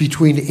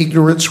between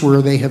ignorance,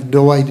 where they have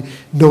no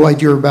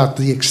idea about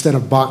the extent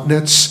of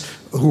botnets,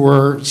 who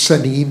are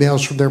sending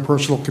emails from their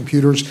personal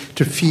computers,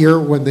 to fear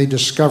when they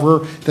discover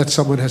that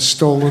someone has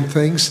stolen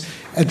things,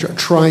 and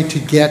trying to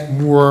get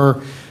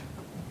more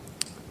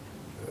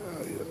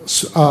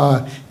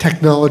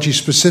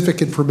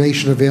technology-specific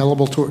information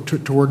available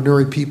to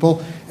ordinary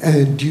people.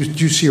 And do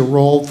you see a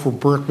role for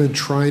Berkman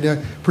trying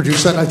to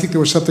produce that? I think there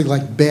was something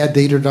like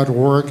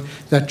baddata.org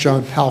that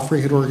John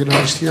Palfrey had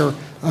organized here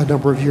a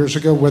number of years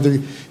ago. Whether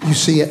you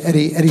see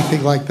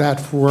anything like that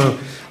for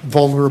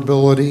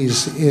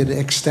vulnerabilities in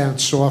extant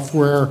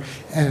software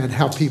and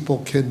how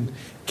people can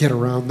get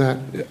around that.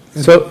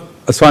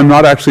 So I'm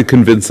not actually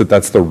convinced that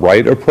that's the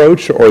right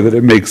approach, or that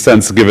it makes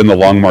sense given the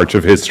long march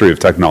of history of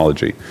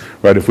technology,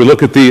 right? If we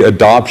look at the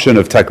adoption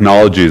of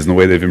technologies and the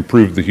way they've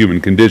improved the human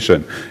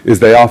condition, is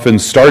they often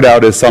start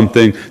out as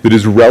something that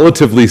is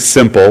relatively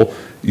simple,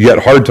 yet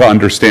hard to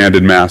understand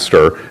and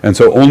master, and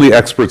so only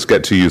experts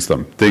get to use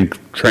them. Think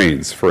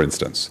trains, for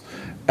instance.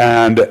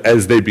 And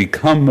as they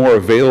become more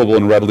available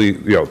and readily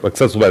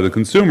accessible by the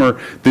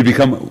consumer, they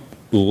become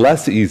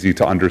less easy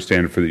to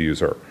understand for the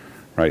user.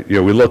 Right?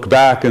 We look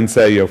back and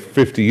say,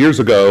 50 years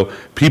ago,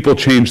 people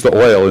changed the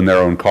oil in their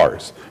own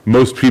cars.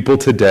 Most people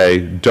today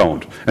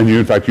don't. And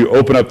in fact, you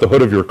open up the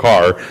hood of your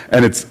car,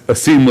 and it's a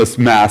seamless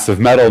mass of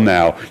metal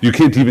now. You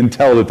can't even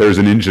tell that there's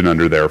an engine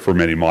under there for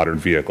many modern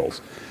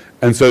vehicles.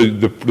 And so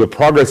the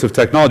progress of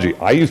technology,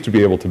 I used to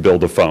be able to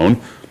build a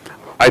phone.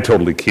 I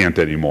totally can't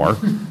anymore.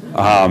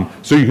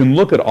 So you can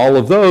look at all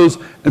of those,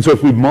 and so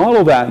if we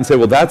model that and say,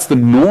 well, that's the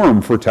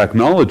norm for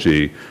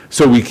technology,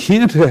 so we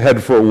can't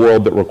head for a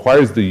world that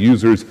requires the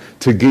users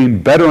to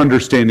gain better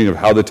understanding of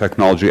how the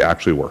technology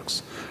actually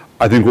works.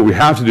 I think what we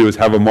have to do is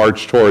have a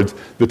march towards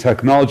the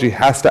technology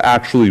has to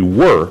actually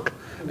work,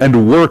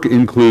 And work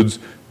includes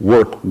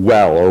work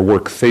well or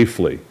work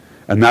safely.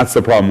 And that's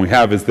the problem we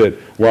have, is that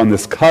we're on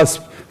this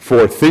cusp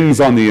for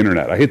things on the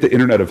internet. I hate the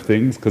Internet of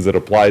Things because it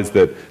applies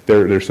that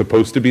they're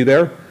supposed to be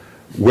there,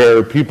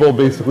 where people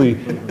basically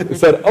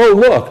said, oh,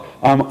 look,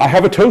 I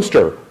have a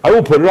toaster. I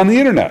will put it on the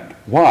internet.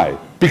 Why?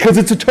 Because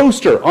it's a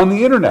toaster on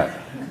the internet.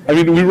 I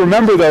mean, we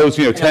remember those,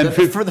 10,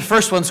 15. The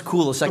first one's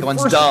cool, the second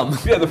one's dumb.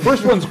 Yeah, the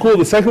first one's cool,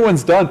 the second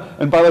one's done.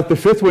 And by like the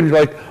fifth one, you're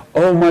like,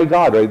 oh my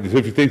God, right? So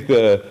if you think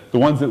the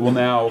ones that will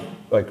now,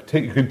 like,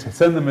 you can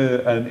send them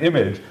an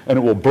image and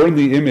it will burn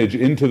the image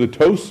into the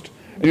toast.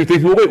 And you're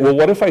thinking, well,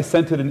 what if I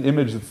sent it an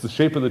image that's the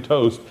shape of the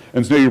toast,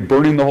 and so now you're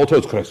burning the whole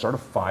toast? Could I start a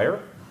fire?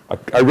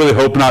 I really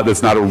hope not.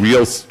 That's not a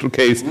real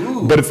case.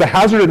 Ooh. But it's the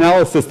hazard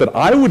analysis that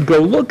I would go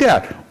look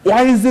at.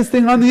 Why is this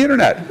thing on the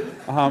internet?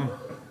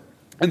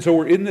 And so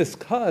we're in this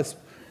cusp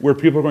where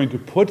people are going to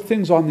put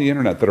things on the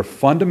internet that are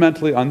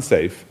fundamentally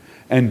unsafe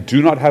and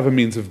do not have a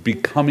means of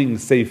becoming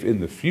safe in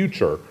the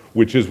future,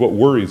 which is what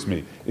worries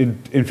me.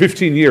 In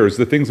 15 years,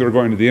 the things that are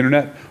going to the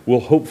internet will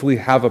hopefully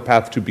have a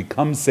path to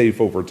become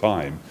safe over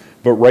time.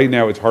 But right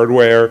now it's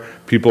hardware,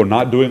 people are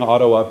not doing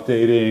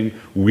auto-updating,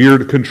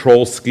 weird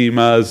control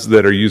schemas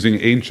that are using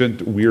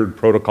ancient, weird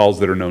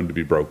protocols that are known to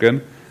be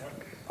broken.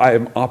 I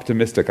am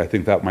optimistic. I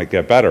think that might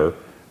get better,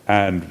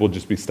 and we'll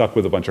just be stuck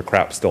with a bunch of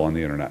crap still on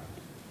the internet.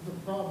 The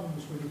problem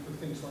is when you put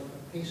things like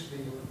a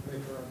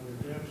pacemaker on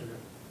the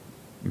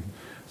internet.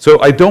 So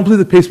I don't believe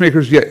the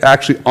pacemakers yet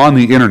actually on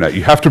the internet.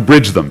 You have to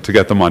bridge them to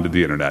get them onto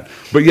the internet.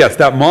 But yes,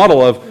 that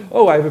model of,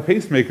 oh, I have a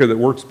pacemaker that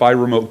works by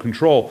remote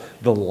control,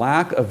 the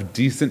lack of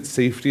decent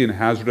safety and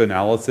hazard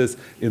analysis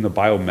in the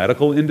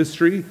biomedical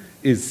industry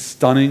is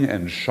stunning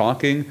and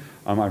shocking.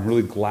 I'm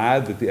really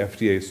glad that the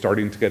FDA is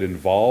starting to get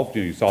involved.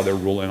 You saw their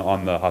ruling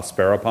on the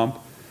Hospira pump.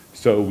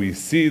 So we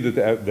see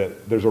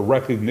that there's a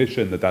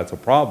recognition that that's a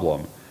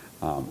problem.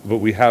 But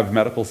we have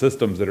medical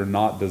systems that are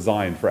not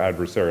designed for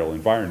adversarial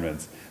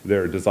environments.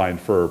 They're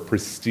designed for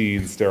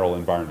pristine, sterile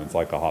environments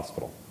like a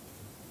hospital.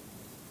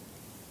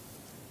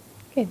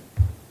 Okay.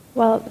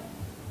 Well,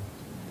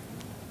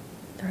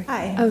 sorry.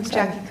 Hi, Oh, I'm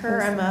sorry. Jackie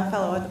Kerr. I'm a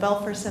fellow at the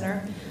Belfer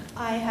Center.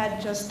 I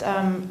had just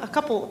a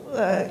couple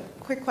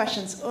quick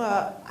questions.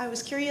 I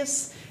was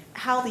curious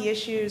how the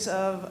issues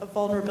of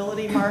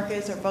vulnerability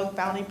markets or bug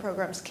bounty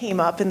programs came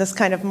up in this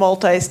kind of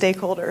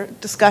multi-stakeholder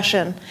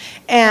discussion.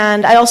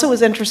 And I also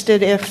was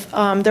interested if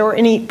there were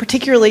any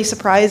particularly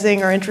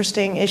surprising or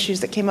interesting issues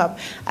that came up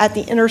at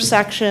the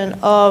intersection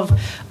of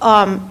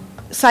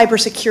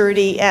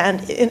cybersecurity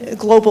and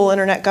global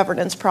internet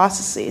governance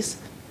processes.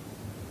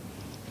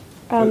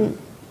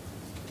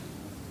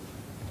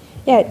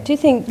 Yeah, do you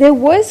think there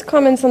was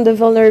comments on the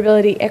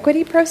vulnerability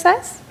equity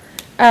process?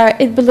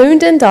 It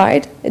ballooned and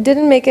died. It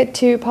didn't make it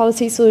to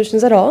policy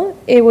solutions at all.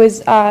 It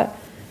was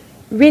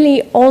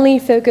really only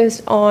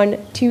focused on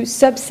 2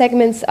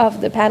 sub-segments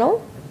of the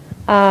panel.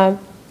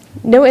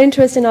 No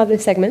interest in other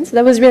segments.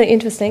 That was really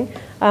interesting.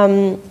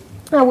 I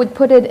would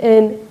put it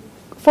in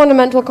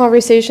fundamental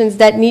conversations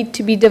that need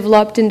to be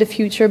developed in the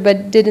future,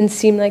 but didn't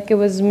seem like it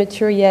was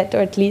mature yet, or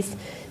at least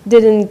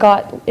didn't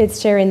got its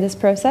share in this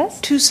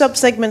process. 2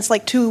 sub-segments,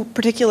 like 2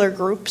 particular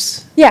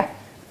groups? Yeah.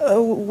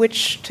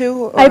 Which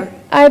 2?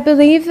 I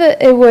believe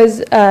it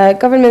was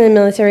government and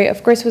military,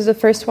 of course, was the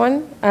first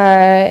one.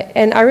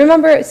 And I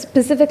remember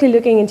specifically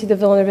looking into the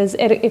vulnerability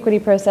equity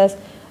process.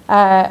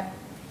 I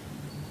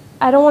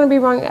don't want to be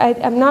wrong.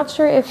 I'm not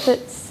sure if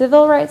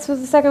civil rights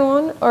was the second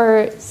one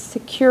or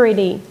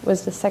security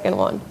was the second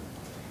one.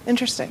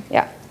 Interesting.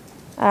 Yeah.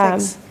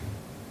 Thanks.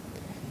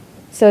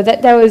 So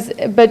that was,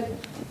 but,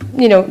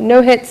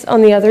 no hits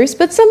on the others.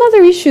 But some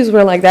other issues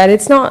were like that.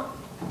 It's not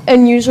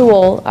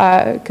unusual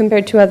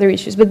compared to other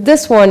issues. But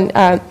this one,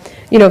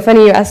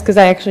 funny you ask, because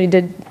I actually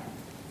did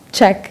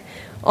check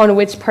on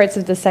which parts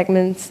of the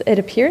segments it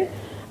appeared.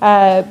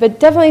 But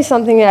definitely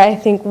something that I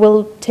think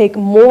will take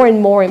more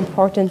and more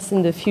importance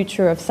in the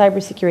future of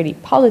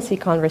cybersecurity policy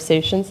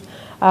conversations,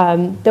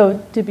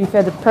 though, to be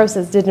fair, the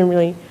process didn't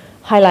really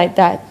highlight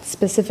that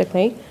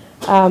specifically.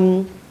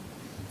 And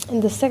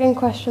the second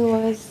question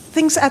was?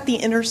 Things at the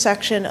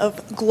intersection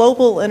of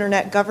global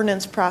internet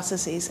governance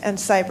processes and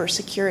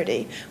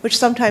cybersecurity, which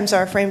sometimes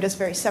are framed as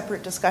very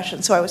separate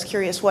discussions. So I was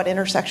curious what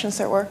intersections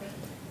there were.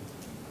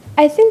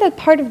 I think that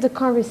part of the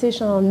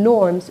conversation on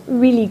norms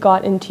really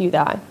got into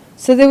that.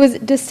 So there was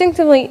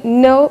distinctively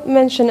no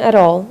mention at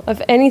all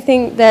of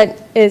anything that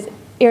is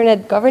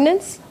internet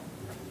governance.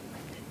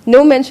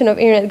 No mention of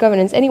internet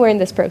governance anywhere in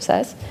this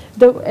process.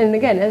 Though, and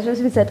again, as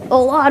Josephine said, a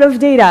lot of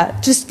data,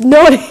 just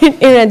not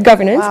internet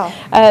governance.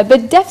 Wow.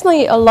 But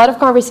definitely a lot of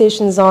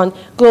conversations on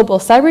global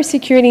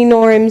cybersecurity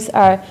norms,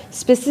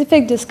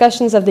 specific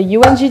discussions of the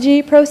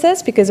UNGG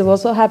process, because it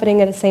was also happening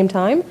at the same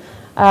time.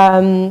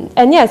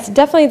 And yes,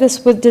 definitely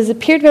this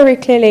appeared very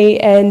clearly,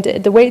 and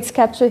the way it's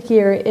captured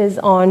here is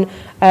on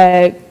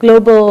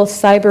global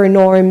cyber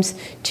norms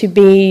to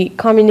be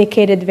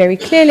communicated very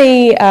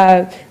clearly,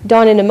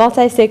 done in a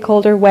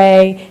multi-stakeholder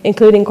way,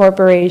 including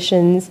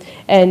corporations,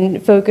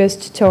 and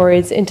focused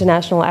towards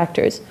international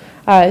actors.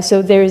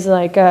 So there's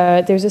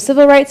there's a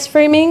civil rights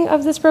framing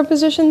of this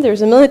proposition,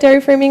 there's a military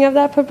framing of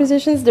that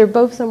proposition. They're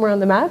both somewhere on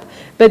the map,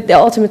 but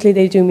ultimately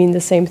they do mean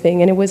the same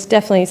thing, and it was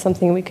definitely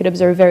something we could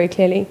observe very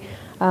clearly.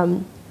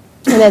 And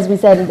as we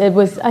said, it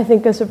was, I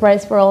think, a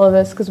surprise for all of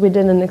us because we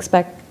didn't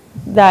expect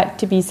that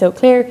to be so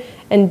clear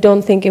and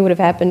don't think it would have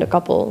happened a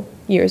couple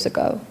years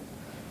ago.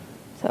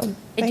 So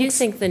I do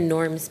think the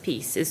norms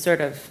piece is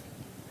sort of,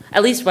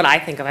 at least what I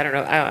think of, I don't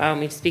know, I don't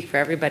mean to speak for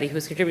everybody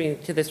who's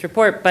contributing to this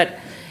report, but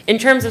in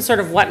terms of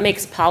sort of what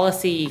makes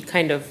policy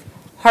kind of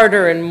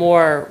harder and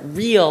more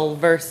real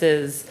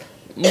versus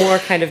more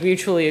kind of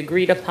mutually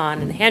agreed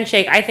upon and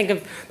handshake, I think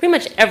of pretty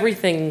much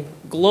everything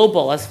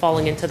global as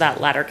falling into that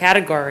latter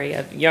category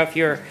of, you know,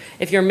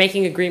 if you're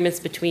making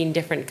agreements between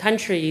different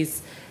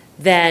countries,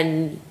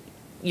 then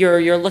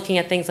you're looking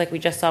at things like we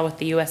just saw with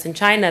the US and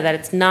China, that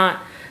it's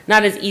not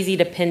as easy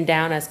to pin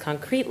down as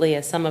concretely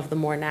as some of the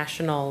more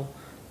national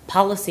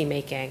policy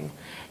making.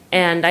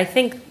 And I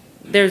think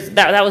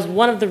that was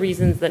one of the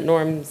reasons that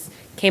norms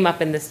came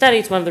up in this study.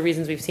 It's one of the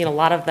reasons we've seen a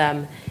lot of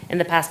them in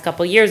the past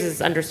couple of years,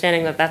 is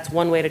understanding that that's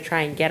one way to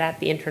try and get at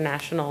the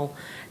international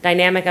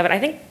dynamic of it. I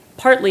think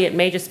partly it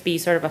may just be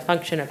sort of a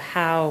function of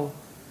how,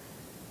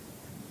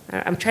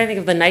 I'm trying to think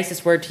of the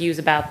nicest word to use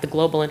about the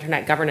global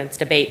internet governance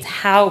debates,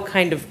 how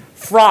kind of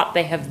fraught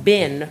they have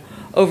been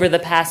over the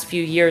past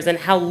few years and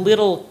how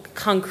little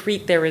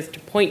concrete there is to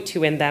point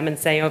to in them and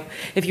say, oh,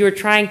 if you were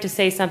trying to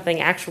say something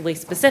actually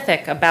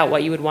specific about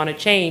what you would want to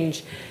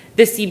change,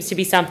 this seems to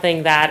be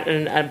something that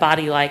a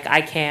body like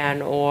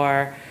ICANN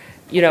or,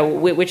 you know,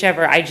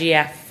 whichever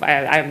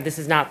IGF, this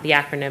is not the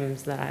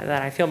acronyms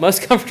that I feel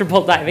most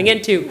comfortable diving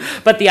into,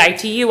 but the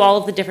ITU, all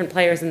of the different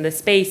players in this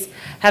space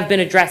have been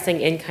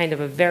addressing in kind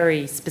of a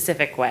very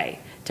specific way,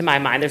 to my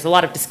mind. There's a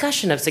lot of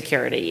discussion of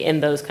security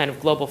in those kind of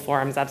global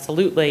forums,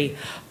 absolutely,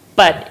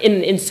 but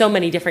in so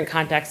many different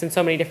contexts, in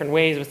so many different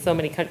ways, with so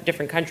many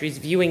different countries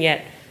viewing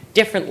it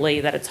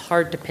differently, that it's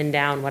hard to pin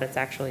down what it's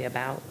actually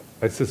about.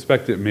 I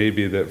suspect it may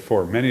be that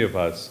for many of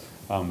us,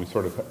 we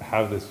sort of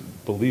have this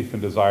belief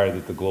and desire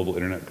that the global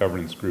internet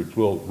governance groups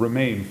will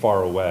remain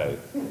far away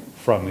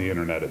from the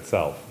internet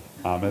itself.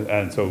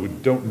 And so we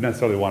don't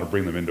necessarily want to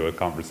bring them into a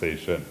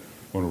conversation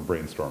when we're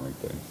brainstorming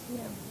things.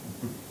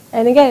 Yeah.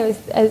 And again, it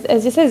was,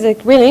 as you said, it's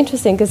like really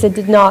interesting because it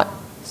did not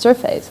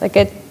surface. Like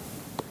it,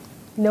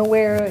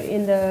 nowhere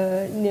in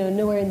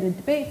the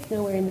debates,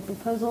 nowhere in the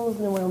proposals,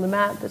 nowhere on the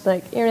map. It's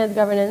like internet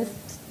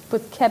governance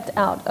was kept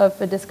out of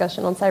a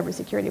discussion on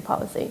cybersecurity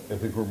policy. I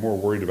think we're more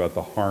worried about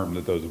the harm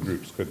that those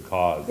groups could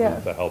cause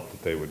than the help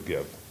that they would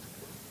give.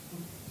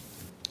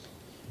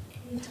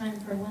 Time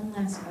for one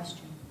last question.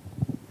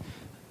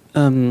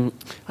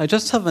 I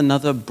just have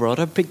another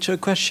broader picture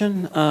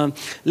question.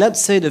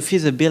 Let's say the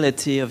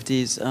feasibility of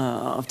these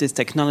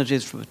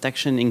technologies for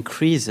protection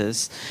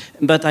increases,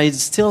 but I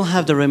still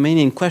have the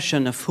remaining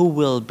question of who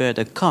will bear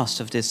the cost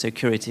of this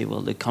security.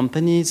 Will the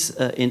companies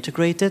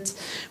integrate it?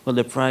 Will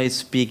the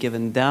price be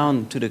given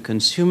down to the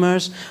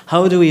consumers?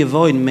 How do we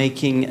avoid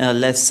making a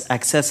less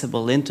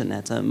accessible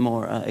internet, a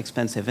more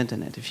expensive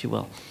internet, if you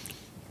will?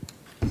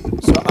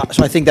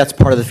 So I think that's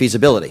part of the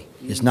feasibility.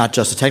 It's not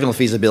just the technical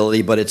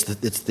feasibility, but it's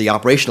the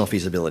operational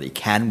feasibility.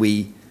 Can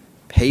we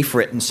pay for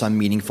it in some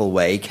meaningful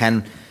way?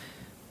 Can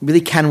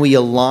we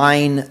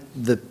align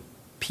the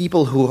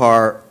people who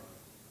are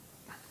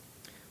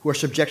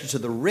subjected to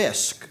the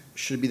risk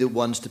should be the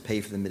ones to pay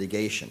for the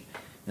mitigation?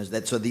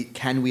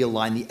 Can we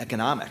align the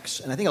economics?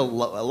 And I think a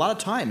lot of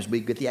times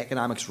we get the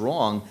economics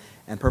wrong,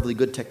 and perfectly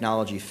good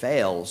technology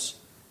fails.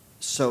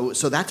 So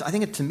that's, I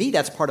think, to me,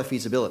 that's part of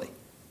feasibility.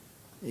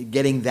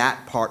 Getting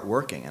that part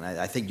working, and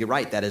I think you're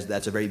right.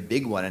 That's a very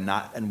big one,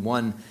 and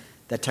one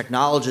that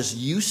technologists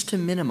used to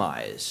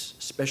minimize,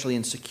 especially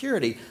in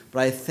security. But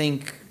I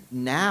think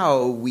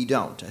now we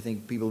don't. I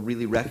think people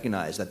really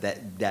recognize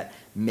that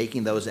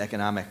making those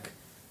economic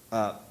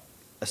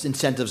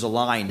incentives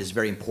aligned is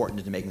very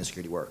important to making the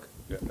security work.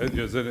 Yeah.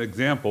 As an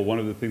example, one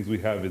of the things we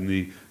have in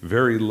the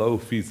very low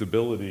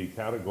feasibility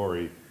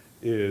category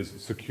is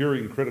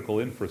securing critical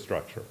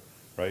infrastructure,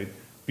 right?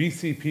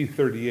 BCP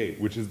 38,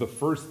 which is the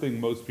first thing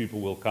most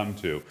people will come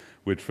to,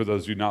 which for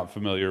those of you not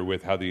familiar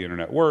with how the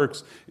internet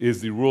works,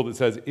 is the rule that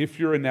says if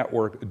you're a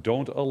network,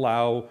 don't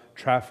allow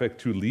traffic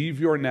to leave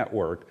your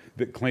network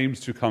that claims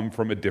to come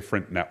from a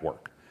different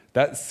network.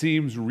 That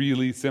seems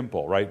really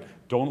simple, right?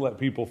 Don't let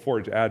people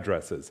forge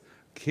addresses.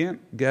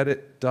 Can't get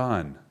it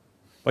done.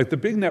 Like the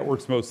big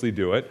networks mostly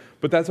do it,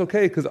 but that's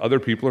okay because other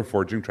people are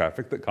forging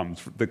traffic that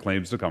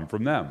claims to come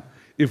from them.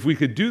 If we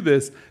could do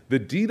this, the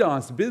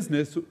DDoS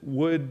business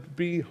would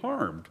be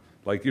harmed.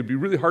 Like it'd be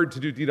really hard to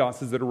do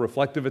DDoSes that are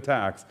reflective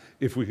attacks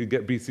if we could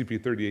get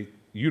BCP 38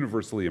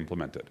 universally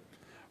implemented.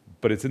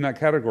 But it's in that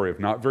category of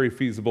not very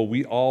feasible.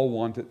 We all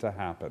want it to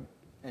happen.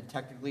 And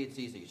technically it's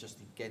easy. It's just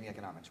getting the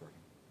economics working.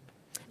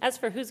 As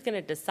for who's going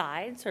to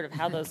decide sort of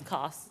how those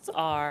costs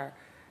are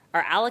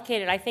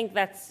allocated, I think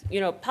that's,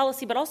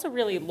 policy, but also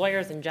really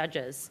lawyers and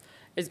judges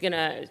is going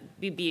to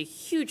be a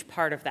huge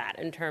part of that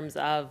in terms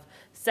of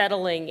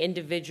settling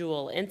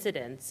individual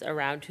incidents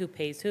around who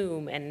pays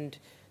whom and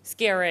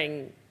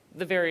scaring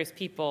the various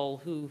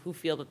people who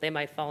feel that they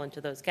might fall into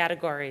those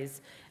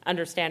categories,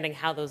 understanding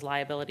how those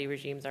liability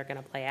regimes are going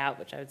to play out,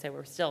 which I would say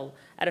we're still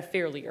at a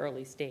fairly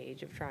early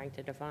stage of trying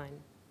to define.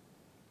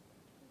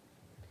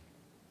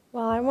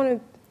 Well, I want to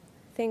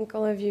thank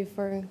all of you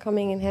for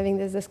coming and having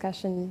this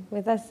discussion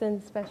with us,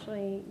 and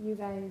especially you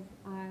guys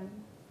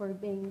for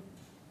being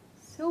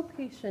so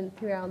patient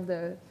throughout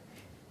the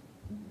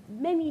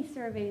many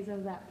surveys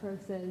of that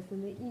process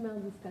and the email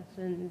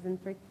discussions, and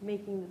for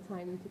making the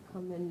time to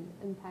come and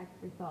unpack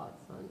your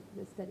thoughts on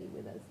the study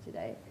with us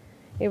today.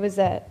 It was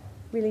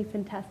really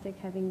fantastic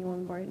having you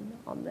on board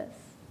on this.